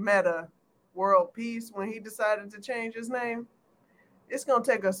treated Meta World Peace when he decided to change his name. It's gonna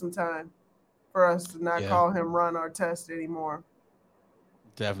take us some time for us to not call him Ron Artest anymore.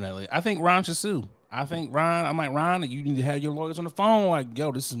 Definitely. I think Ron should sue. I'm like, Ron, you need to have your lawyers on the phone. Like,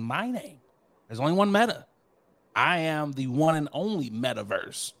 yo, this is my name. There's only one Meta. I am the one and only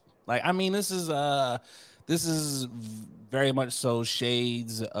metaverse. Like, I mean, this is very much so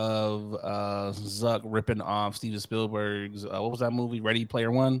shades of Zuck ripping off Steven Spielberg's what was that movie, Ready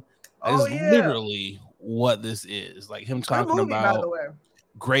Player One? That is literally what this is. Like him talking movie, about, by the way.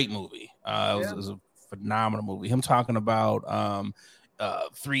 Great movie. It was a phenomenal movie. Him talking about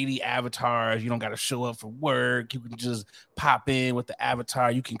 3D avatars. You don't got to show up for work. You can just pop in with the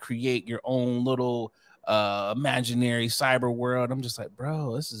avatar. You can create your own little imaginary cyber world. I'm just like,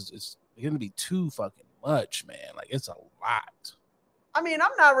 bro, it's gonna be too fucking much, man. Like, it's a lot. I mean,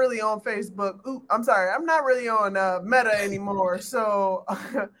 I'm not really on Facebook. I'm sorry, I'm not really on Meta anymore. So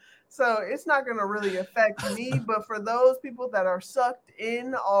so it's not gonna really affect me. But for those people that are sucked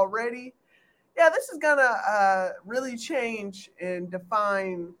in already, yeah, this is gonna really change and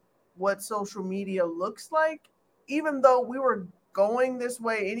define what social media looks like. Even though we were going this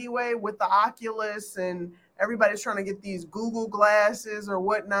way anyway with the Oculus and everybody's trying to get these Google glasses or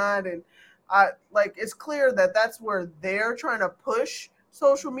whatnot, and like it's clear that that's where they're trying to push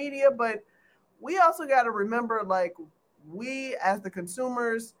social media. But we also got to remember, like, we as the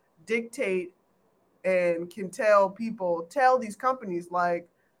consumers dictate and can tell these companies, like,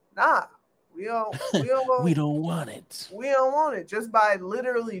 nah, we don't we don't want it. We don't want it, just by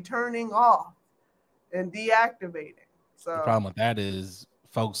literally turning off and deactivating. So the problem with that is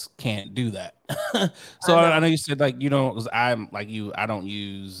folks can't do that. So I know you said, like, you don't, because I'm like you, I don't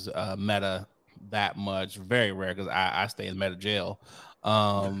use Meta that much, very rare, because I stay in Meta jail.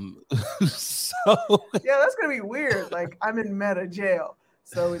 So yeah, that's gonna be weird. Like, I'm in Meta jail,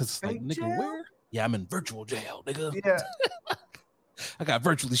 so it's fake like, nigga, jail. where? Yeah, I'm in virtual jail, nigga. Yeah. I got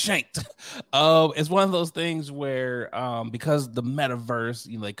virtually shanked. It's one of those things where because the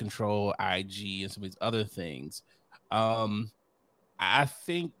metaverse, they control IG and some of these other things. I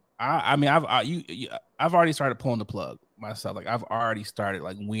think I mean I've already started pulling the plug myself. Like I've already started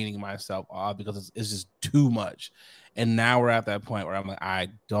like weaning myself off because it's just too much. And now we're at that point where I'm like, I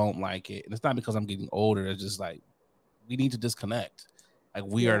don't like it. And it's not because I'm getting older. It's just like we need to disconnect. Like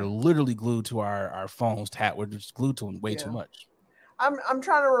we are literally glued to our phones. We're just glued to them way too much. I'm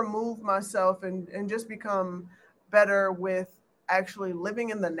trying to remove myself and just become better with actually living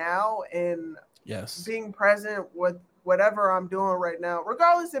in the now and being present with whatever I'm doing right now,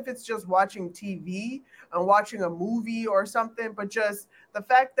 regardless if it's just watching TV and watching a movie or something, but just the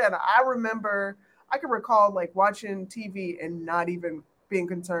fact that I can recall like watching TV and not even being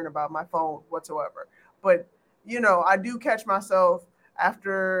concerned about my phone whatsoever. But I do catch myself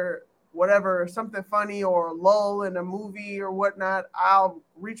after whatever, something funny or a lull in a movie or whatnot, I'll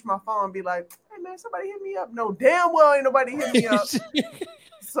reach my phone and be like, hey man, somebody hit me up. No, damn well ain't nobody hit me up.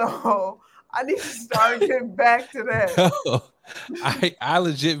 So I need to start getting back to that. Yo, I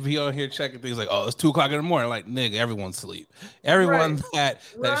legit be on here checking things like, oh, it's 2:00 in the morning. Like, nigga, everyone's asleep. Everyone that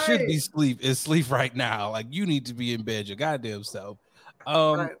should be asleep is asleep right now. Like, you need to be in bed your goddamn self.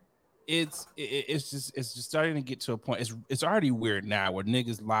 It's just starting to get to a point. It's already weird now where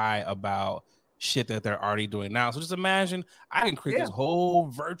niggas lie about shit that they're already doing now. So just imagine I can create this whole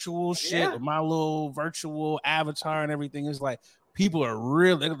virtual shit with my little virtual avatar and everything. It's like people are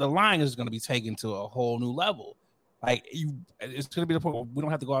really, the line is going to be taken to a whole new level. Like it's going to be the point where we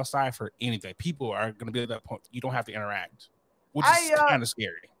don't have to go outside for anything. People are going to be at that point. You don't have to interact, which is kind of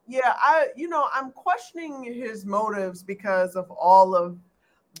scary. Yeah, I'm questioning his motives because of all of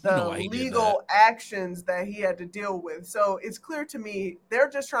the legal actions that he had to deal with. So it's clear to me they're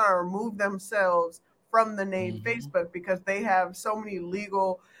just trying to remove themselves from the name Facebook because they have so many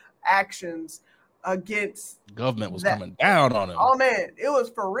legal actions against the government was coming down on them. Oh man, it was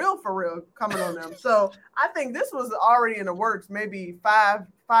for real coming on them. So I think this was already in the works, maybe five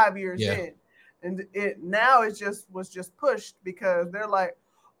years in, and it was just pushed because they're like,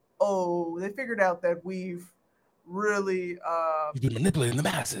 oh, they figured out that we've really you've been manipulating the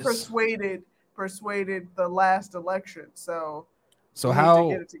masses, persuaded the last election. So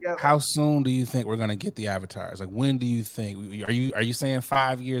how soon do you think we're gonna get the avatars? Like when do you think? Are you saying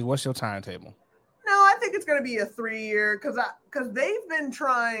 5 years? What's your timetable? No, I think it's gonna be a 3 year because they've been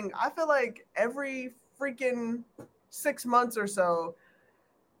trying. I feel like every freaking 6 months or so,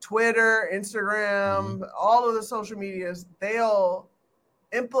 Twitter, Instagram, all of the social medias, they'll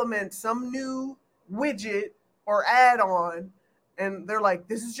implement some new widget or add-on, and they're like,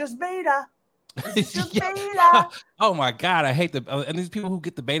 "This is just beta." This is just beta. Oh my god, I hate and these people who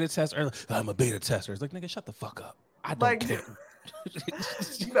get the beta test early. I'm a beta tester. It's like, nigga, shut the fuck up. I don't care.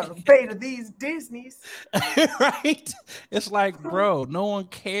 You gotta beta these Disneys, right? It's like, bro, no one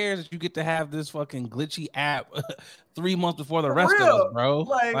cares that you get to have this fucking glitchy app 3 months before the rest of us, bro.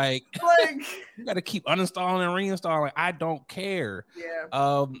 Like you gotta keep uninstalling and reinstalling. Like, I don't care.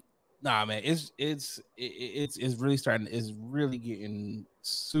 Yeah. Nah, man, it's really starting. It's really getting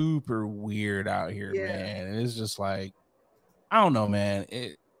super weird out here, man. And it's just like, I don't know, man.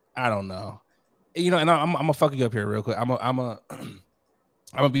 I don't know. And I'm gonna fuck you up here real quick. I'm gonna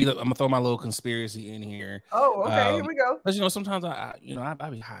throw my little conspiracy in here. Oh, okay, here we go. Because sometimes I be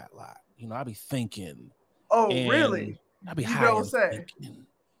high a lot. I be thinking. Oh, really? I be high and thinking.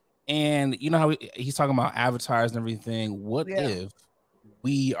 And you know how he's talking about avatars and everything. What if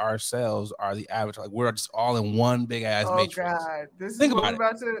we ourselves are the avatar? Like we're just all in one big ass matrix. God, this is what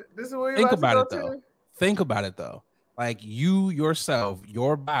we're about to go to. Think about it though. Like you yourself,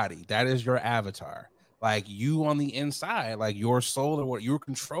 your body, that is your avatar. Like you on the inside, like your soul or what, you're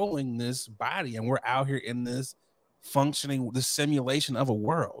controlling this body, and we're out here in this functioning, this simulation of a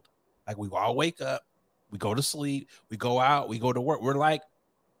world. Like we all wake up, we go to sleep, we go out, we go to work. We're like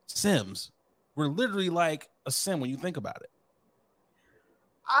Sims. We're literally like a sim when you think about it.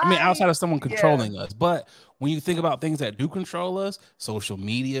 I mean, outside of someone controlling us, but when you think about things that do control us, social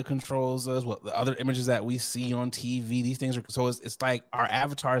media controls us. What the other images that we see on TV, these things are so it's like our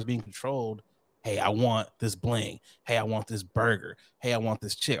avatar is being controlled. Hey, I want this bling. Hey, I want this burger. Hey, I want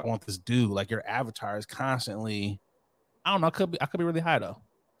this chick. I want this dude. Like your avatar is constantly. I don't know. I could be really high though.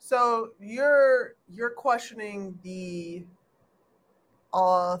 So you're questioning the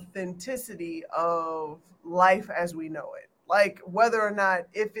authenticity of life as we know it. Like whether or not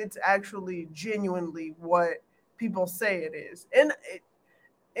if it's actually genuinely what people say it is. And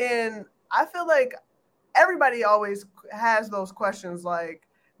I feel like everybody always has those questions like,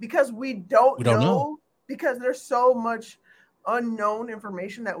 because we don't We don't know. because there's so much unknown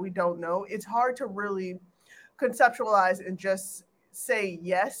information that we don't know. It's hard to really conceptualize and just say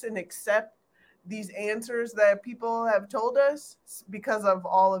yes and accept these answers that people have told us because of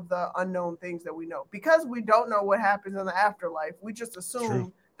all of the unknown things that we know. Because we don't know what happens in the afterlife, we just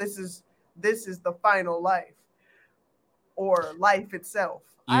assume this is the final life or life itself.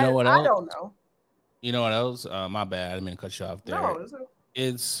 You know what I else? don't know. You know what else? My bad. I didn't mean to cut you off there. No,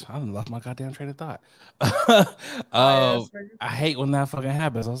 I lost my goddamn train of thought. bias, nigga. I hate when that fucking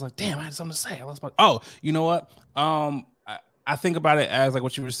happens. I was like, damn, I had something to say. I lost my. Oh, you know what? I think about it as like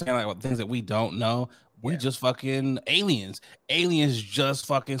what you were saying, like things that we don't know. We just fucking aliens. Aliens just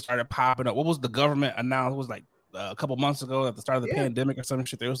fucking started popping up. What was the government announced? It was like a couple months ago at the start of the pandemic or some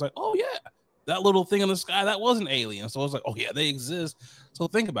shit. They was like, oh yeah, that little thing in the sky that wasn't alien. So I was like, oh yeah, they exist. So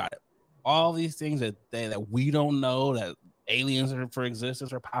think about it. All these things that we don't know that aliens are for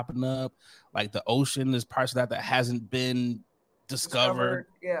existence are popping up. Like the ocean, there's parts of that hasn't been discovered.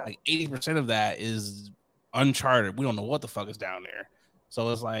 Yeah, like 80% of that is uncharted. We don't know what the fuck is down there. So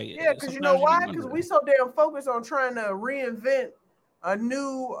it's like, yeah, because you know why? Because we so damn focused on trying to reinvent a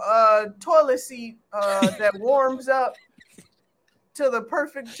new toilet seat that warms up to the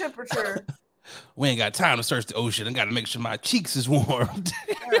perfect temperature. We ain't got time to search the ocean. I got to make sure my cheeks is warm.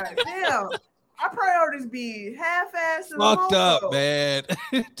 God damn. Our priorities be half-assed and fucked up, man.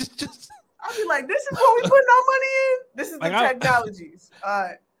 I'll be like, this is what we putting our money in? This is the technologies.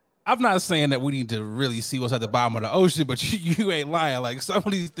 I'm not saying that we need to really see what's at the bottom of the ocean, but you ain't lying. Like some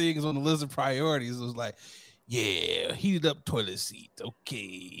of these things on the list of priorities was like, yeah, heated up toilet seat.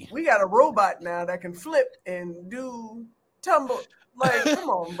 Okay. We got a robot now that can flip and do tumble. Like, come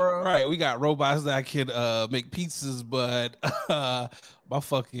on, bro. Right. We got robots that can make pizzas, but my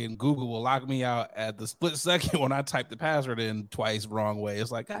fucking Google will lock me out at the split second when I type the password in twice wrong way. It's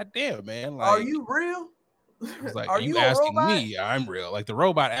like, God damn, man. Like, are you real? It's like, are you asking me? I'm real. Like the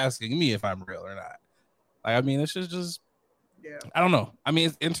robot asking me if I'm real or not. Like, I mean, it's just yeah. I don't know. I mean,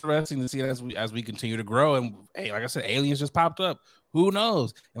 it's interesting to see as we continue to grow. And hey, like I said, aliens just popped up. Who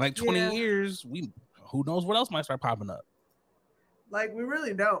knows? In like 20 years, who knows what else might start popping up? Like we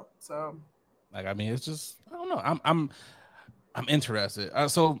really don't. So, like, I mean, it's just I don't know. I'm interested.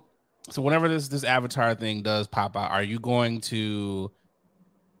 So whenever this Avatar thing does pop out, are you going to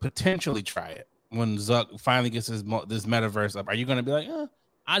potentially try it? When Zuck finally gets this metaverse up, are you going to be like,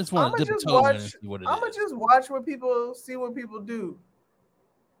 I just want to dip a toe in and see what it is? I'm going to just watch what people do.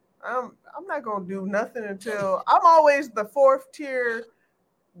 I'm not going to do nothing until I'm always the fourth tier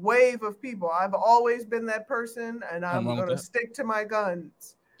wave of people. I've always been that person, and I'm going to stick to my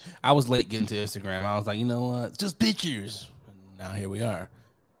guns. I was late getting to Instagram. I was like, you know what? Just pictures. And now here we are.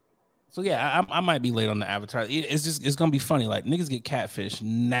 So yeah, I might be late on the Avatar. It's going to be funny. Like niggas get catfish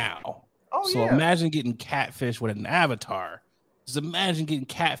now. Oh, so imagine getting catfish with an avatar. Just imagine getting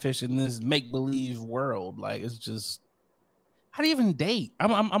catfish in this make-believe world. Like it's just, how do you even date?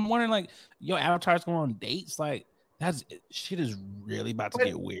 I'm wondering, like, your avatars going on dates. Like that's shit is really about to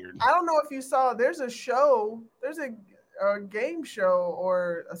get weird. I don't know if you saw. There's a show. There's a game show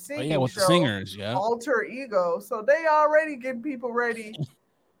or a singing with show. The singers, Alter Ego. So they already getting people ready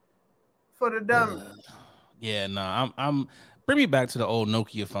for the dummy. Yeah, no, I'm. Bring me back to the old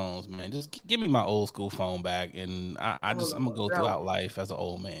Nokia phones, man. Just give me my old school phone back, and I'm gonna go throughout life as an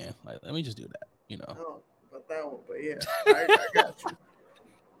old man. Like, let me just do that, you know. Oh, but yeah, I got you.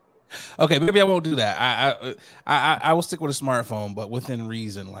 Okay, maybe I won't do that. I will stick with a smartphone, but within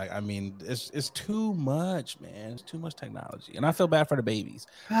reason. Like, I mean, it's too much, man. It's too much technology, and I feel bad for the babies.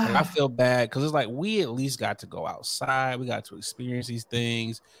 Like, I feel bad because it's like we at least got to go outside. We got to experience these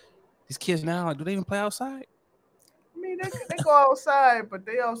things. These kids now, like, do they even play outside? I mean, they go outside, but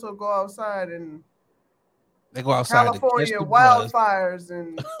they also go outside and they go outside. California wildfires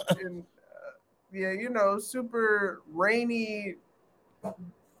and yeah, you know, super rainy.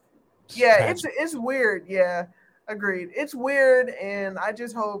 Yeah, it's weird. Yeah, agreed. It's weird, and I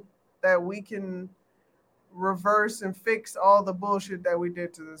just hope that we can reverse and fix all the bullshit that we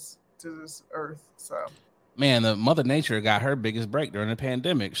did to this earth. So. Man, the Mother Nature got her biggest break during the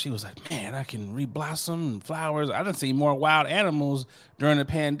pandemic. She was like, man, I can reblossom and flowers. I didn't see more wild animals during the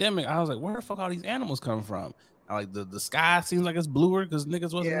pandemic. I was like, where the fuck all these animals come from? I like the sky seems like it's bluer because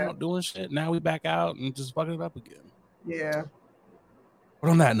niggas wasn't out doing shit. Now we back out and just fucking it up again. Yeah. But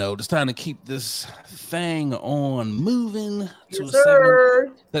on that note, it's time to keep this thing on moving to a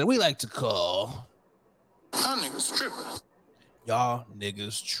segment that we like to call Y'all niggas tripping. Y'all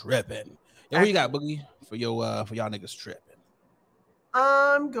niggas tripping. Yo, what you got, Boogie, for y'all niggas tripping?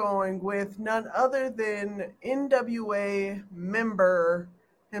 I'm going with none other than NWA member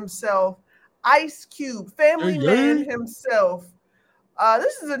himself, Ice Cube, family man himself.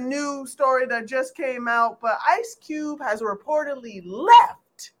 This is a new story that just came out, but Ice Cube has reportedly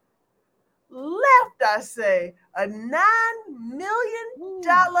left, I say, a $9 million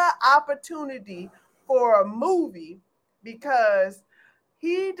opportunity for a movie because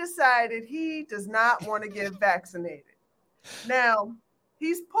he decided he does not want to get vaccinated. Now,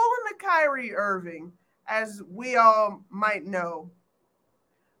 he's pulling the Kyrie Irving, as we all might know,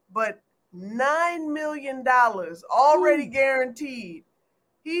 but $9 million already guaranteed.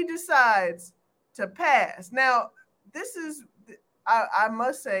 He decides to pass. Now, this is, I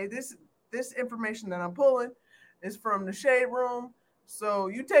must say, this information that I'm pulling is from the Shade Room, so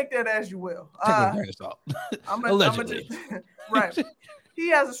you take that as you will. Allegedly. Right. He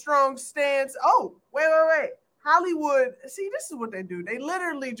has a strong stance. Oh, wait. Hollywood, see, this is what they do. They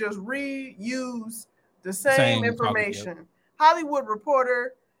literally just reuse the same information. Hollywood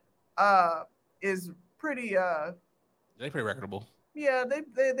Reporter is pretty they're pretty reputable. Yeah,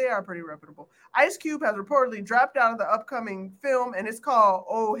 they are pretty reputable. Ice Cube has reportedly dropped out of the upcoming film, and it's called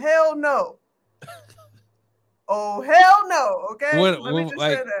Oh Hell No. Oh Hell No. Okay, let me just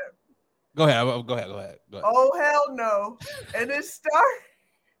say that. Go ahead. Oh Hell No, and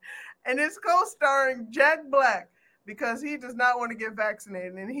it's co-starring Jack Black because he does not want to get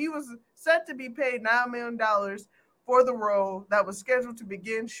vaccinated, and he was set to be paid $9 million for the role that was scheduled to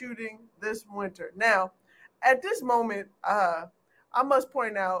begin shooting this winter. Now, at this moment, I must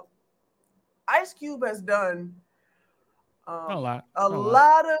point out, Ice Cube has done a lot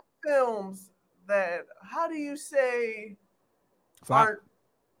of films that, how do you say, aren't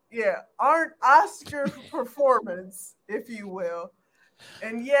Oscar performance, if you will,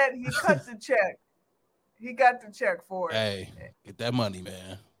 and yet he cut the check. He got the check for it. Hey, get that money,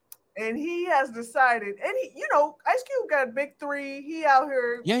 man. And he has decided, and Ice Cube got big three. He out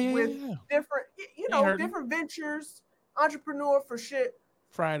here with different, different ventures, entrepreneur for shit.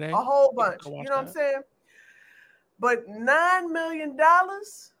 Friday. A whole bunch. You know what I'm saying? But $9 million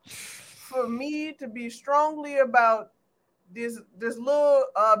for me to be strongly about this little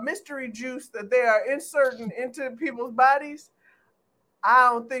mystery juice that they are inserting into people's bodies, I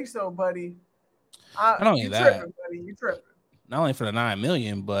don't think so, buddy. Not only that, you tripping. Not only for the $9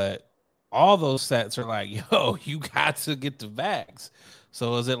 million, but all those sets are like, yo, you got to get the vax.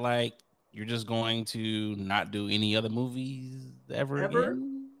 So is it like you're just going to not do any other movies ever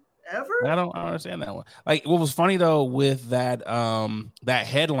again? Ever? I don't understand that one. Like, what was funny though with that that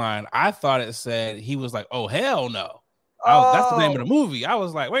headline, I thought it said he was like, oh hell no. That's the name of the movie. I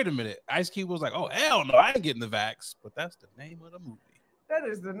was like, wait a minute. Ice Cube was like, oh hell no, I ain't getting the vax, but that's the name of the movie. That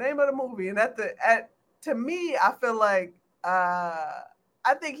is the name of the movie, and to me, I feel like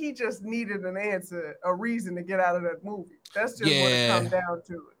I think he just needed an answer, a reason to get out of that movie. That's just what it comes down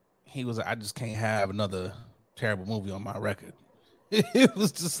to. He was like, I just can't have another terrible movie on my record. It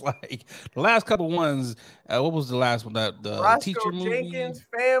was just like the last couple ones. What was the last one? The Roscoe teacher movie? Jenkins,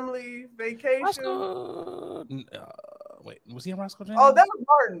 Family Vacation. Wait, was he in Roscoe Jenkins? Oh, that was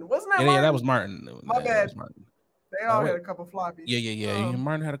Martin. Wasn't that Martin? Yeah, that was Martin. My bad. That was Martin. They all had a couple floppies. Yeah.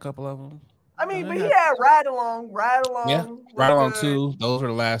 Martin had a couple of them. I mean, but he had Ride Along. Yeah, Ride Along 2. Those were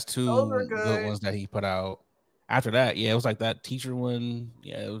the last two good ones that he put out. After that, it was like that teacher one.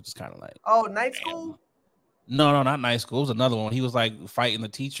 Yeah, it was just kind of like. Oh, Night School? No, not Night School. It was another one. He was like fighting the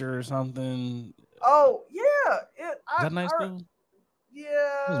teacher or something. Oh, yeah. Is that Night School? Yeah.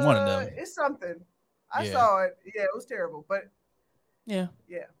 It was one of them. It's something. I saw it. Yeah, it was terrible. But yeah.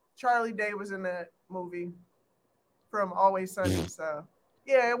 Charlie Day was in that movie from Always Sunny. So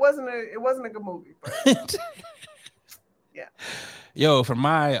yeah, it wasn't a good movie, but yeah. Yo, for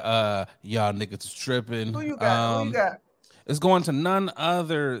my y'all niggas tripping. Who you got? It's going to none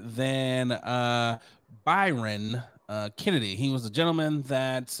other than Byron Kennedy. He was a gentleman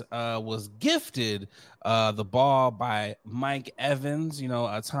that was gifted the ball by Mike Evans.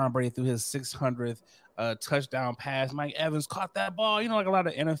 Tom Brady threw his 600th touchdown pass. Mike Evans caught that ball. Like a lot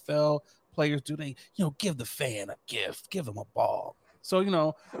of NFL players do. They, give the fan a gift, give him a ball.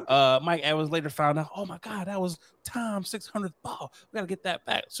 So, Mike Evans later found out, oh my God, that was Tom's 600th ball. We got to get that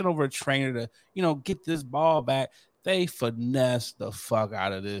back. Sent over a trainer to, get this ball back. They finessed the fuck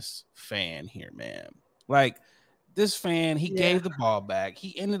out of this fan here, man. Like, this fan, he gave the ball back.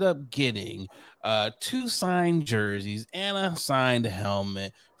 He ended up getting 2 signed jerseys and a signed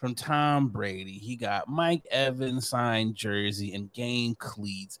helmet from Tom Brady. He got Mike Evans signed jersey and game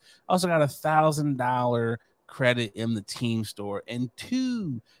cleats. Also got $1,000 credit in the team store and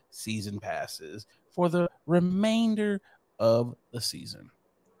 2 season passes for the remainder of the season.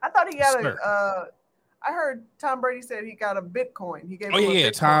 I thought he got I heard Tom Brady said he got a Bitcoin. He gave Oh him a yeah.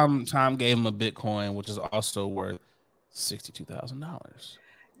 Bitcoin. Tom gave him a Bitcoin, which is also worth $62,000.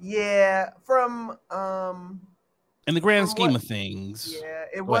 Yeah, In the grand from scheme what? of things. Yeah,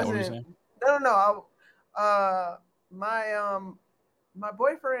 it Go ahead, what were you wasn't. saying? No. My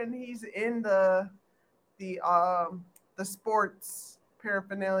boyfriend, he's in the sports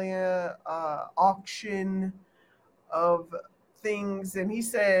paraphernalia auction of things, and he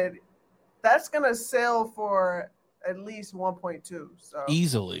said that's gonna sell for at least 1.2. So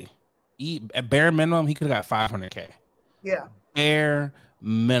Easily. At bare minimum, he could have got 500K. yeah, Bare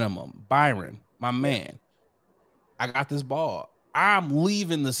minimum. Byron, my yeah, man, I got this ball. I'm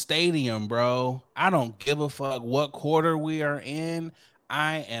leaving the stadium, bro. I don't give a fuck what quarter we are in.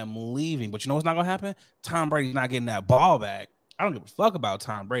 I am leaving. But you know what's not gonna happen? Tom Brady's not getting that ball back. I don't give a fuck about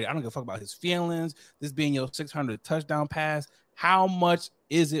Tom Brady. I don't give a fuck about his feelings. This being your 600 touchdown pass. How much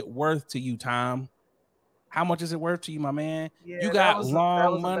is it worth to you, Tom? How much is it worth to you, my man? yeah. You That got was long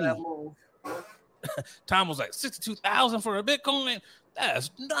a bad money. move. Tom was like 62,000 for a Bitcoin.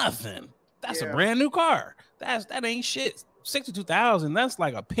 That's nothing. That's a Yeah. brand new car. That ain't shit. 62,000. That's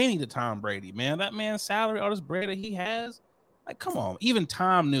like a penny to Tom Brady, man. That man's salary, all this bread that he has. Like, come on. Even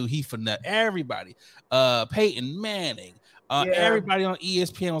Tom knew he finessed everybody. Peyton Manning. Yeah. Everybody on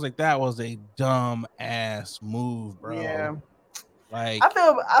ESPN was like, that was a dumb ass move, bro. Yeah. Like,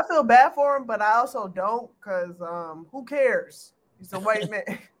 I feel bad for him, but I also don't, because who cares? He's a white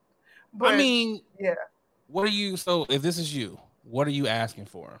man. But I mean, yeah. What are you? So, if this is you, what are you asking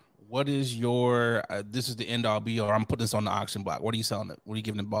for? What is your? This is the end all be all. I'm putting this on the auction block. What are you selling it? What are you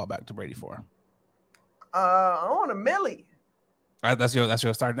giving the ball back to Brady for? I want a milli. That's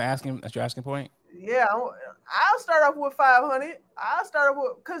your starting asking. That's your asking point. Yeah, I'll start off with 500. I'll start off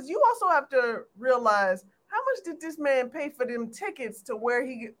with, because you also have to realize how much did this man pay for them tickets to where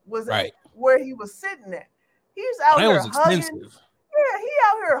he was where he was sitting at. He's out here hugging. Expensive. Yeah, he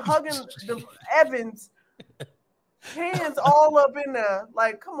out here hugging the Evans, hands all up in there.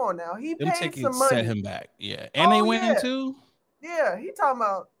 Like, come on now. He Them paid some tickets money. set him back. Yeah, and they went into. Yeah, he talking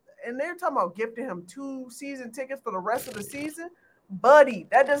about, and they're talking about gifting him 2 season tickets for the rest of the season. Buddy,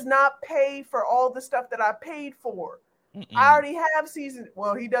 that does not pay for all the stuff that I paid for. I already have season.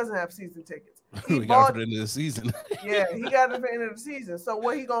 Well, he doesn't have season tickets. He got it for the end of the season. Yeah, he got it for the end of the season. So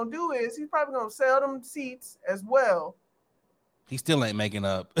what he gonna do is he's probably gonna sell them seats as well. He still ain't making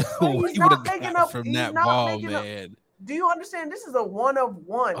up. He's not making up from that ball, man. Do you understand? This is a 1 of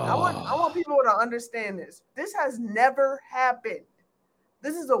 1. I want people to understand this. This has never happened.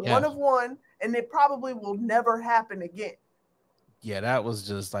 This is a 1 of 1, and it probably will never happen again. Yeah, that was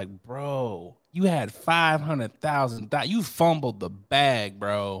just like, bro, you had $500,000. You fumbled the bag,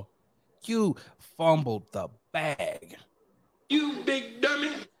 bro. You fumbled the bag. You big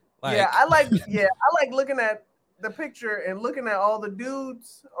dummy. I like looking at the picture and looking at all the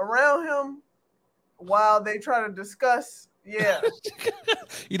dudes around him while they try to discuss. Yeah.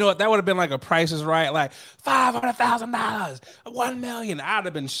 You know what? That would have been like a Price is Right, like $500,000, $1 million. I'd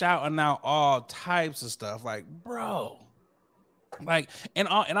have been shouting out all types of stuff. Like, bro. Like, and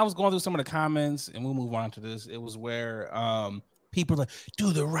I was going through some of the comments, and we'll move on to this. It was where people are like,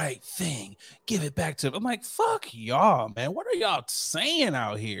 do the right thing, give it back to him. I'm like, fuck y'all, man. What are y'all saying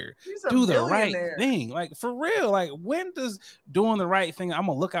out here? Do the right thing. Like, for real. Like, when does doing the right thing? I'm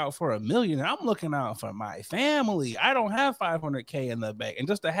gonna look out for $1 million. I'm looking out for my family. I don't have 500K in the bank, and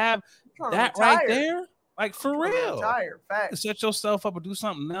just to have that right there, like, for real, set yourself up or do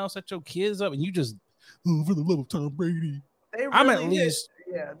something else, set your kids up, and you just, for the love of Tom Brady. They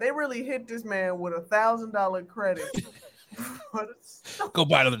really hit this man with $1,000 credit. Go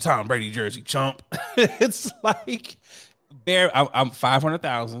buy another Tom Brady jersey, chump. It's like, I'm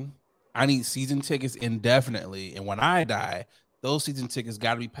 500,000. I need season tickets indefinitely, and when I die, those season tickets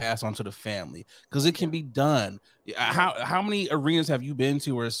got to be passed on to the family because it can be done. How many arenas have you been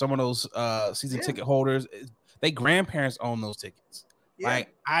to where some of those season ticket holders, they grandparents own those tickets?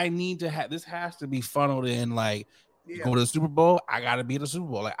 Like, I need to have this has to be funneled in. Like, you go to the Super Bowl, I gotta be at the Super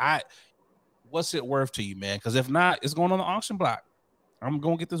Bowl. Like, what's it worth to you, man? Because if not, it's going on the auction block. I'm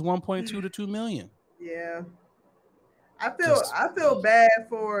gonna get this 1.2 to 2 million. Yeah, I feel bad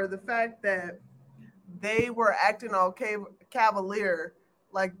for the fact that they were acting all cavalier,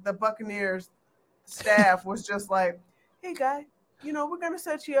 like the Buccaneers staff was just like, "Hey, guy, we're gonna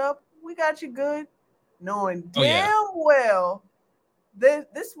set you up. We got you good," knowing damn well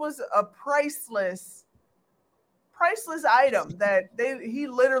this was a priceless item that he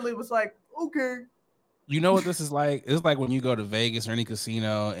literally was like, okay. You know what this is like? It's like when you go to Vegas or any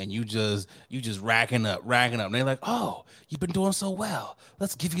casino and you just racking up. And they're like, oh, you've been doing so well.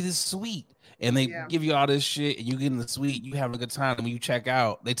 Let's give you this suite. and they give you all this shit, and you get in the suite, you having a good time, and when you check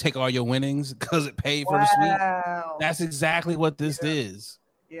out, they take all your winnings because it paid for the suite. That's exactly what this is.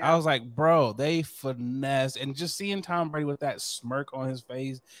 I was like, bro, they finesse, and just seeing Tom Brady with that smirk on his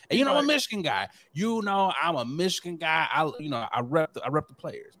face, and I'm a Michigan guy. I'm a Michigan guy. I rep the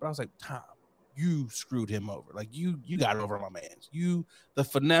players, but I was like, Tom, you screwed him over. Like you got it over my man's. The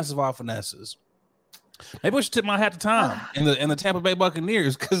finesse of all finesses. Maybe we should tip my hat to Tom in the Tampa Bay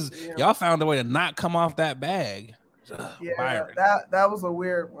Buccaneers because y'all found a way to not come off that bag. Byron. that was a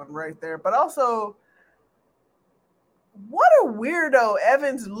weird one right there. But also, what a weirdo!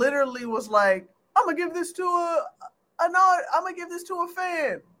 Evans literally was like, "I'm gonna give this to I'm gonna give this to a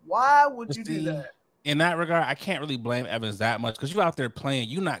fan." Why would you do that? In that regard, I can't really blame Evans that much because you're out there playing.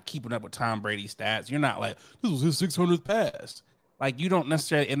 You're not keeping up with Tom Brady's stats. You're not like, this was his 600th pass. Like, you don't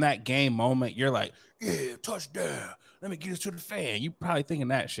necessarily, in that game moment, you're like, yeah, touchdown. Let me get this to the fan. You probably thinking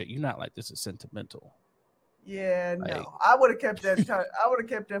that shit. You're not like, this is sentimental. Yeah, no. I would have kept that. I would have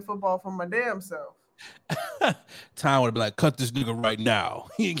kept that football for my damn self. Tom would have been like, cut this nigga right now.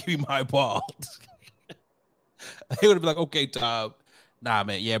 He didn't give me my ball. He would have been like, okay, Tom. Nah,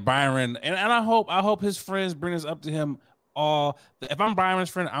 man. Yeah, Byron. And I hope his friends bring this up to him all. If I'm Byron's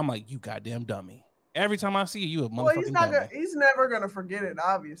friend, I'm like, you goddamn dummy. Every time I see you, a motherfucking dummy. He's never going to forget it,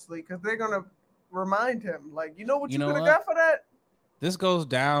 obviously, because they're going to remind him. Like, you know what you could have got for that? This goes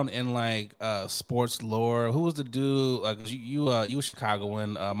down in like sports lore. Who was the dude? Like you were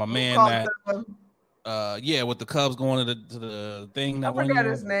Chicagoan. My man with the Cubs going to the thing. I forgot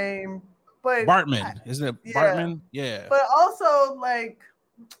his name. But Bartman, isn't it? Yeah. Bartman, yeah. But also, like,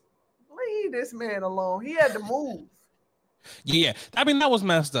 leave this man alone. He had to move. Yeah, I mean that was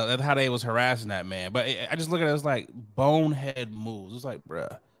messed up. That's how they was harassing that man. But I just look at it as like bonehead moves. It's like,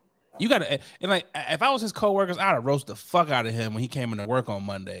 bruh, you gotta. And like, if I was his coworkers, I'd have roasted the fuck out of him when he came into work on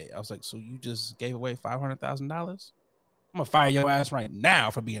Monday. I was like, so you just gave away $500,000? I'm gonna fire your ass right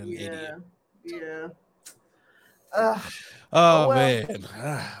now for being an idiot. Yeah. Man.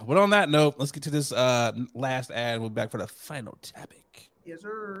 But on that note, let's get to this last ad. We'll be back for the final topic. Yes,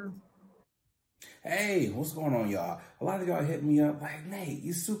 sir. Hey, what's going on, y'all? A lot of y'all hit me up like, Nate,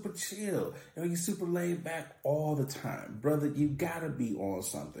 you super chill. You super laid back all the time. Brother, you gotta be on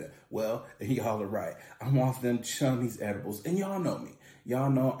something. Well, y'all are right. I'm off them Chummies edibles, and y'all know me. Y'all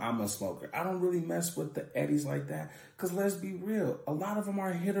know I'm a smoker. I don't really mess with the Eddies like that because let's be real. A lot of them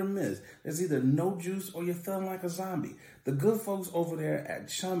are hit or miss. There's either no juice or you're feeling like a zombie. The good folks over there at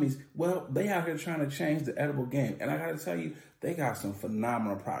Chummies, well, they out here trying to change the edible game. And I got to tell you, they got some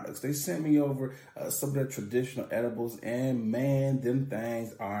phenomenal products. They sent me over some of their traditional edibles, and man, them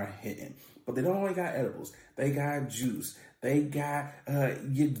things are hitting. But they don't only got edibles. They got juice. They got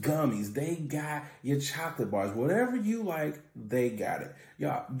your gummies. They got your chocolate bars. Whatever you like, they got it.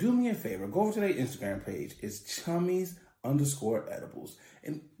 Y'all, do me a favor. Go over to their Instagram page. It's Chummies_edibles.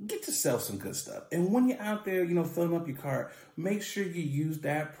 And get yourself some good stuff. And when you're out there, filling up your cart, make sure you use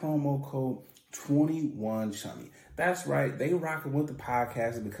that promo code 21Chummy. That's right. They rocking with the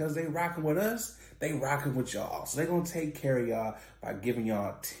podcast. And because they rocking with us, they rocking with y'all. So they're going to take care of y'all by giving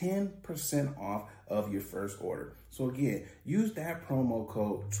y'all 10% off of your first order. So again, use that promo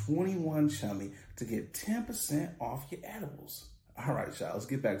code 21Chummy to get 10% off your edibles. All right, y'all, let's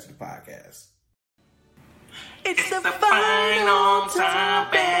get back to the podcast. It's the final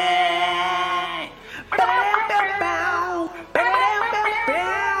topic.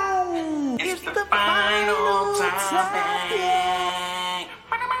 It's the final topic.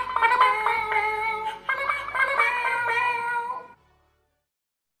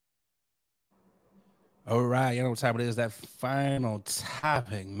 All right, you know what time it is, that final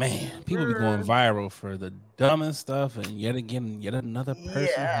topic. Man, people be going viral for the dumbest stuff, and yet another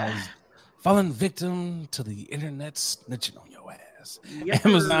person has fallen victim to the internet snitching on your ass. Yes.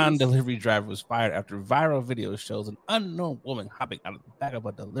 Amazon delivery driver was fired after viral video shows an unknown woman hopping out of the back of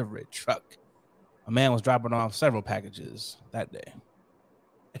a delivery truck. A man was dropping off several packages that day.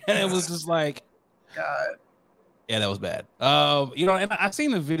 And it was just like, God. Yeah, that was bad. And I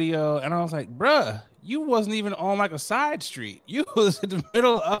seen the video and I was like, bruh, you wasn't even on like a side street. You was in the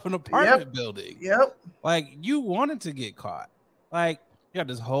middle of an apartment building. Yep. Like, you wanted to get caught. Like, you got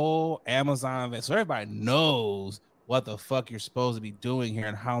this whole Amazon event, so everybody knows what the fuck you're supposed to be doing here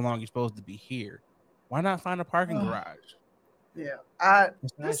and how long you're supposed to be here. Why not find a parking garage? Yeah,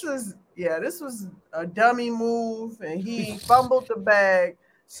 this was a dummy move, and he fumbled the bag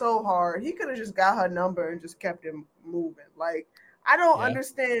so hard. He could have just got her number and just kept it moving. Like, I don't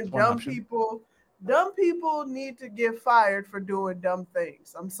understand dumb people. Dumb people need to get fired for doing dumb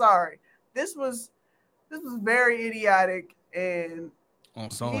things. I'm sorry. This was very idiotic, and on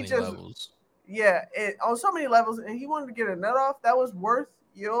so many levels. Yeah, on so many levels, and he wanted to get a nut off. That was worth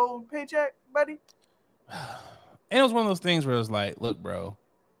your paycheck, buddy. And it was one of those things where it was like, look, bro,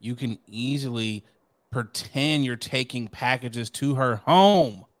 you can easily pretend you're taking packages to her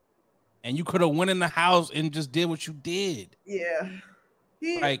home, and you could have went in the house and just did what you did. Yeah.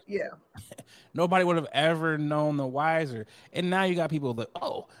 Like, nobody would have ever known the wiser. And now you got people that,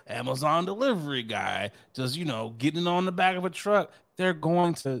 oh, Amazon delivery guy just, getting on the back of a truck. They're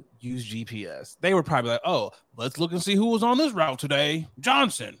going to use GPS. They were probably like, oh, let's look and see who was on this route today.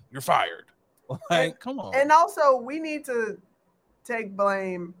 Johnson, you're fired. Like, come on. And also, we need to take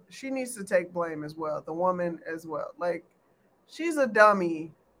blame. She needs to take blame as well. The woman as well. Like, she's a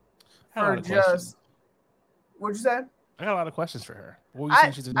dummy for just. What'd you say? I got a lot of questions for her. What were you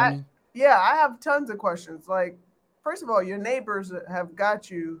saying? She's a dummy? I have tons of questions. Like, first of all, your neighbors have got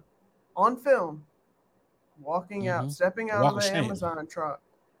you on film, walking out, stepping out of the Amazon truck,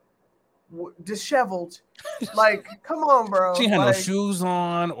 disheveled. Like, come on, bro. She had no shoes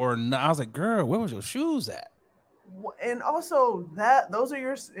on or no. I was like, girl, where was your shoes at? And also those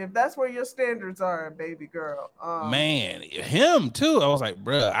are if that's where your standards are, baby girl. Man, him too. I was like,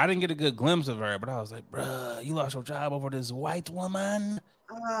 bruh, I didn't get a good glimpse of her, but I was like, bruh, you lost your job over this white woman.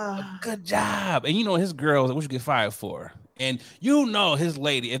 Good job. And his girl was like, what you get fired for? And his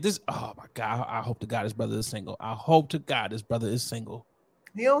lady, if this, oh my God, I hope to God his brother is single. I hope to God his brother is single.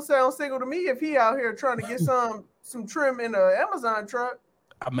 He don't sound single to me if he out here trying to get some trim in an Amazon truck.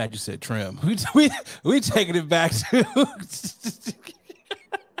 I'm mad you said trim. We taking it back to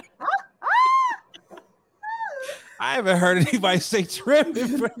I haven't heard anybody say trim.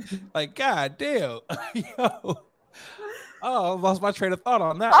 Like, God damn. Yo. Oh, I lost my train of thought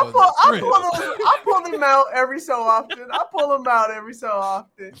on that. I pull them out every so often.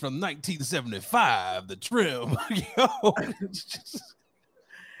 From 1975, the trim. Yo.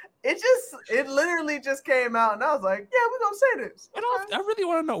 It literally just came out, and I was like, yeah, we're gonna say this. And I really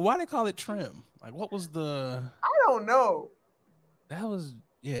want to know why they call it trim. Like, what was the? I don't know. That was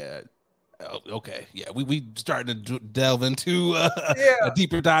okay. Yeah, we started to delve into a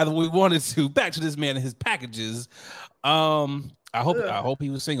deeper dive than we wanted to. Back to this man and his packages. I hope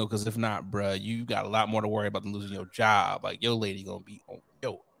he was single, because if not, bruh, you got a lot more to worry about than losing your job. Like, your lady gonna be on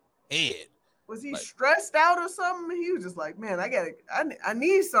your head. Was he stressed out or something? He was just like, man, I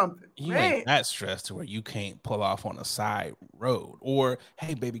need something. You ain't that stressed to where you can't pull off on a side road. Or,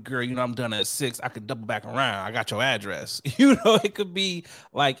 hey, baby girl, I'm done at 6. I could double back around. I got your address. It could be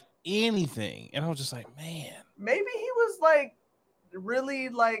like anything. And I was just like, man. Maybe he was like really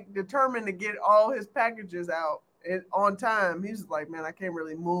like determined to get all his packages out on time. He's like, man, I can't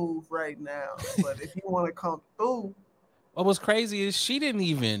really move right now. But if you want to come through. What was crazy is she didn't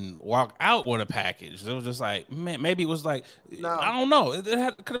even walk out with a package. It was just like, man, maybe it was like, no. I don't know. I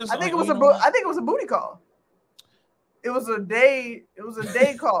think it was a booty call. It was a day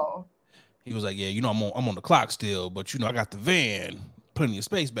call. He was like, yeah, I'm on the clock still, but I got the van, plenty of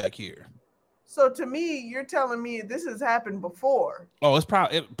space back here. So to me, you're telling me this has happened before. Oh, it's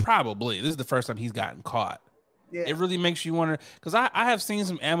probably. This is the first time he's gotten caught. Yeah. It really makes you wonder, because I have seen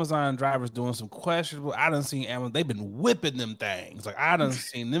some Amazon drivers doing some questionable. I done seen Amazon, they've been whipping them things. Like, I done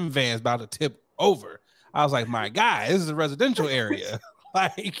seen them vans about to tip over. I was like, my guy, this is a residential area.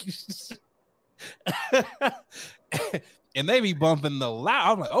 Like, and they be bumping the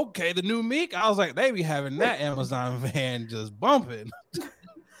loud. I'm like, okay, the new Meek. I was like, they be having that Amazon van just bumping.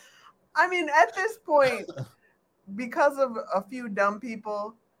 I mean, at this point, because of a few dumb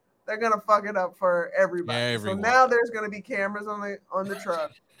people, they're gonna fuck it up for everybody. Everyone. So now there's gonna be cameras on the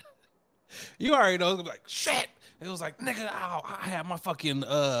truck. You already know. It's like, shit. It was like, nigga, I had my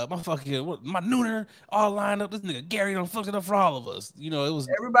nooner all lined up. This nigga Gary done fucked it up for all of us. It was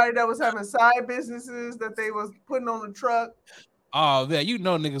everybody that was having side businesses that they was putting on the truck. Oh man,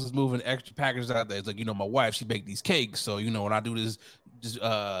 niggas was moving extra packages out there. It's like, my wife, she baked these cakes. So when I do this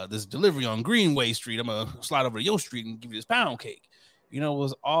delivery on Greenway Street, I'm gonna slide over to your street and give you this pound cake. It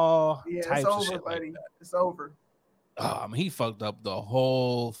was all types of shit buddy. Like that. It's over. Oh, he fucked up the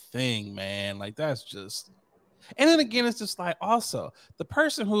whole thing, man. Like, that's just. And then again, it's just like, also the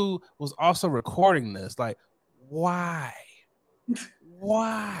person who was also recording this, like, why?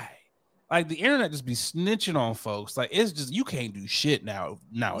 Like, the internet just be snitching on folks. Like, it's just, you can't do shit nowadays.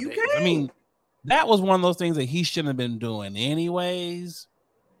 I mean, that was one of those things that he shouldn't have been doing anyways.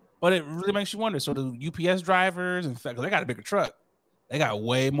 But it really makes you wonder. So the UPS drivers, in fact, they got a bigger truck. They got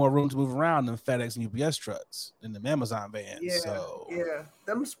way more room to move around than FedEx and UPS trucks and the Amazon vans. Yeah,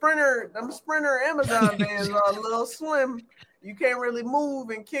 them Sprinter Amazon vans are a little slim You can't really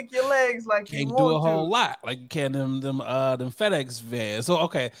move and kick your legs like you Can't want do a whole to. lot like you can them FedEx vans. So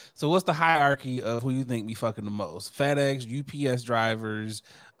okay, so what's the hierarchy of who you think be fucking the most? FedEx, UPS drivers,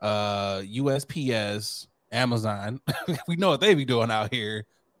 USPS, Amazon. We know what they be doing out here.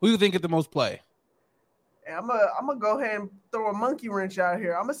 Who do you think get the most play? And I'm gonna go ahead and throw a monkey wrench out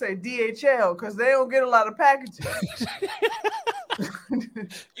here. I'm gonna say DHL because they don't get a lot of packages.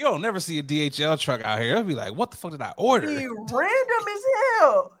 You don't never see a DHL truck out here. I'll be like, what the fuck did I order? Be random as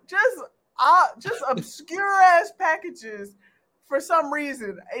hell. Just obscure ass packages for some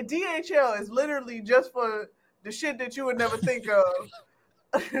reason. A DHL is literally just for the shit that you would never think of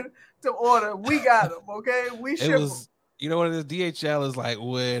to order. We got them, okay? We ship them. You know what it is? DHL is like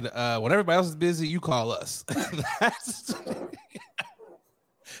when everybody else is busy, you call us. That's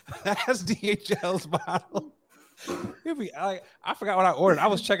DHL's model. I forgot what I ordered. I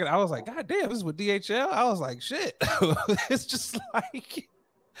was checking. I was like, God damn, this is with DHL. I was like, shit. It's just like,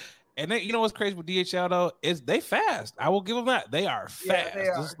 and then you know what's crazy with DHL though? Is they fast. I will give them that. They are fast. Yeah, they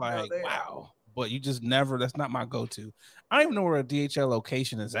are. Just like, No, they wow. Are. But you just never. That's not my go-to. I don't even know where a DHL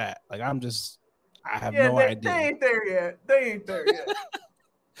location is at. Like I have no idea. They ain't there yet.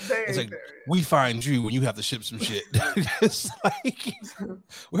 It's like, we find you when you have to ship some shit. It's like,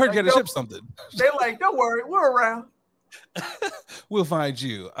 we heard you got to ship something. They like, don't worry, we're around. We'll find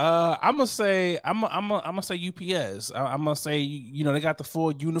you. I'm gonna say UPS. I'm gonna say, you know, they got the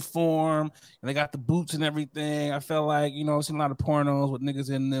full uniform and they got the boots and everything. I felt like, you know, I've seen a lot of pornos with niggas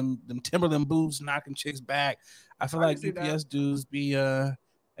in them Timberland boots knocking chicks back. I feel like UPS dudes be they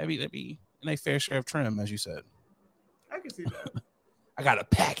be in a fair share of trim, as you said. I can see that. I got a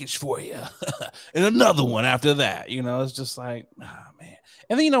package for you, and another one after that. You know, it's just like, man.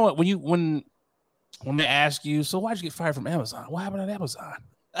 And then you know what? When they ask you, so why'd you get fired from Amazon? What happened at Amazon?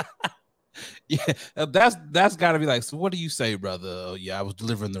 Yeah, that's got to be like, so what do you say, brother? Oh, yeah, I was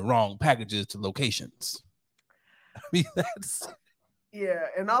delivering the wrong packages to locations. I mean, that's. Yeah,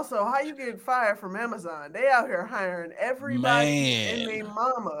 and also, how you get fired from Amazon? They out here hiring everybody and their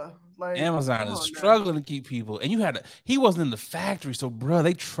mama. Like, Amazon is struggling to keep people, and he wasn't in the factory, so bro,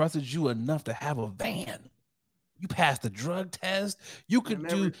 they trusted you enough to have a van. You passed the drug test. You could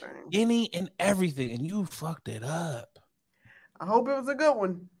do any and everything, and you fucked it up. I hope it was a good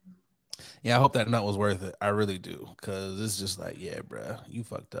one. Yeah, I hope that nut was worth it. I really do, because it's just like, yeah, bro, you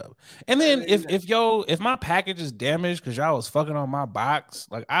fucked up. And then if my package is damaged because y'all was fucking on my box,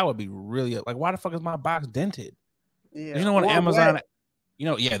 like I would be really like, why the fuck is my box dented? Yeah, you know what, Amazon. You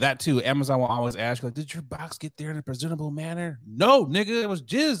know, yeah, that too. Amazon will always ask, like, did your box get there in a presentable manner? No, nigga, it was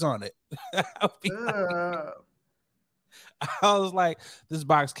jizz on it. I was like, this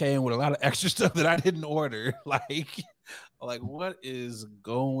box came with a lot of extra stuff that I didn't order. Like what is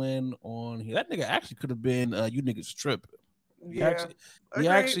going on here? That nigga actually could have been you niggas tripping. He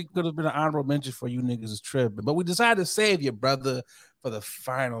actually could have been an honorable mention for you niggas is tripping. But we decided to save you, brother, for the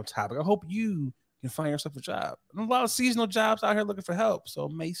final topic. I hope you can find yourself a job. There's a lot of seasonal jobs out here looking for help. So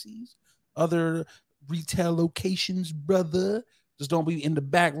Macy's, other retail locations, brother. Just don't be in the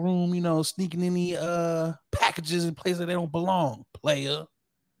back room, you know, sneaking any packages in places that they don't belong, player.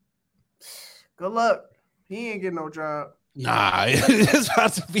 Good luck. He ain't getting no job. Nah, it's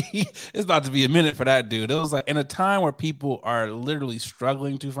about to be a minute for that dude. It was like in a time where people are literally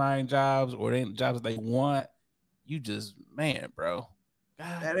struggling to find jobs or they jobs that they want. You just, man, bro.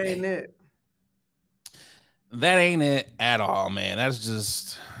 God, that ain't it. That ain't it at all, man. That's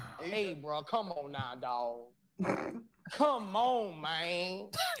just. Hey, bro, come on now, dog. Come on, man.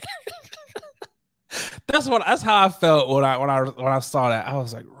 That's how I felt when I saw that. I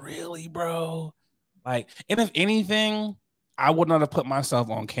was like, really, bro? Like, and if anything, I would not have put myself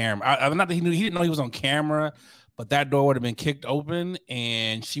on camera. Not that he didn't know he was on camera, but that door would have been kicked open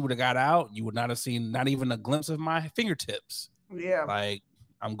and she would have got out. You would not have seen not even a glimpse of my fingertips. Yeah. Like,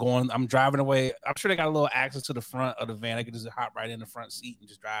 I'm driving away. I'm sure they got a little access to the front of the van. I could just hop right in the front seat and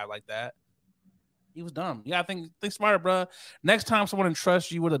just drive like that. He was dumb. Yeah, I think smarter, bro. Next time someone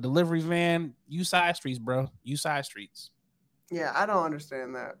entrusts you with a delivery van, use side streets, bro. Use side streets. Yeah, I don't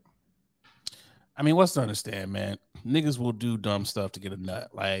understand that. I mean, what's to understand, man? Niggas will do dumb stuff to get a nut.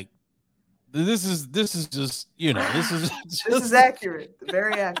 Like, this is just, you know, this is accurate.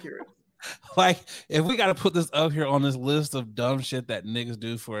 Very accurate. Like, if we got to put this up here on this list of dumb shit that niggas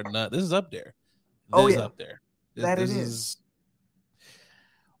do for a nut, this is up there. This is up there. This is.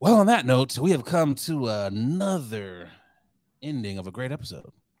 Well, on that note, we have come to another ending of a great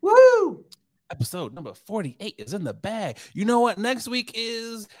episode. Woo! Episode number 48 is in the bag. You know what? Next week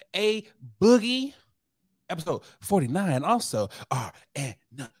is a boogie. Episode 49 also our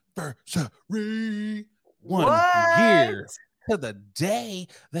anniversary. 1 year to the day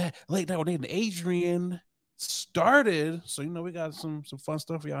that Late Night with Nate and Adrian started. So we got some fun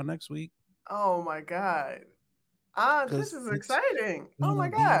stuff for y'all next week. Oh my God. This is exciting. Oh my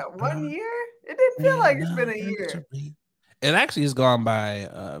gonna God. be 1 year? It didn't feel like it's been a year. It actually has gone by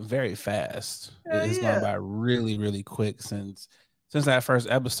very fast. Hell It's yeah. gone by really, really quick since that first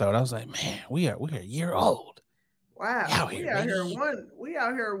episode. I was like, man, we are a year old. Wow. We We out out here, here baby. one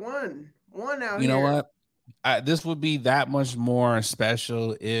out here one out You know here. what? This would be that much more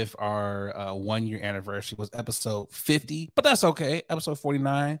special if our 1 year anniversary was episode 50, but that's okay. Episode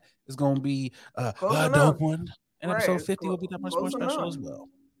 49 is going to be a Close enough. dope one, and Right, episode it's 50 will be that much more close special enough. as well.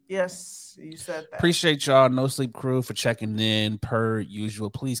 Yes, you said that. Appreciate y'all, No Sleep Crew, for checking in per usual.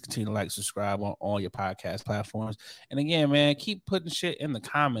 Please continue to like, subscribe on all your podcast platforms. And again, man, keep putting shit in the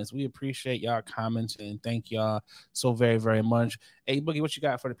comments. We appreciate y'all commenting. Thank y'all so very, very much. Hey, Boogie, what you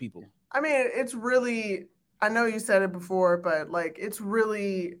got for the people? I mean, it's really, I know you said it before, but like it's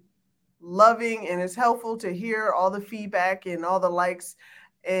really loving and it's helpful to hear all the feedback and all the likes.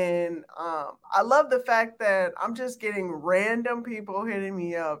 And I love the fact that I'm just getting random people hitting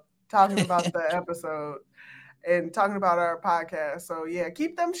me up talking about the episode and talking about our podcast. So yeah,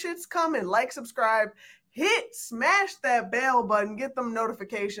 keep them shits coming. Like, subscribe, smash that bell button, get them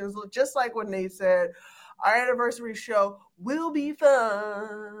notifications. Just like what Nate said, our anniversary show will be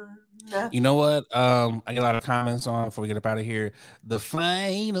fun. You know what? I get a lot of comments on before we get up out of here. The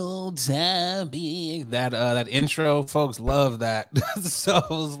final topic, that intro, folks love that. So it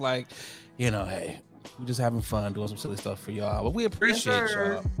was like, hey, we're just having fun doing some silly stuff for y'all. But we appreciate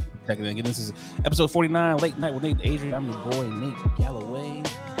y'all checking in. Again, this is episode 49, Late Night with Nate and Adrian. I'm your boy, Nate Galloway.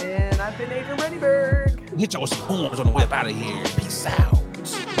 And I've been Adrian Reddyberg. Hit y'all with some horns on the way up out of here. Peace out.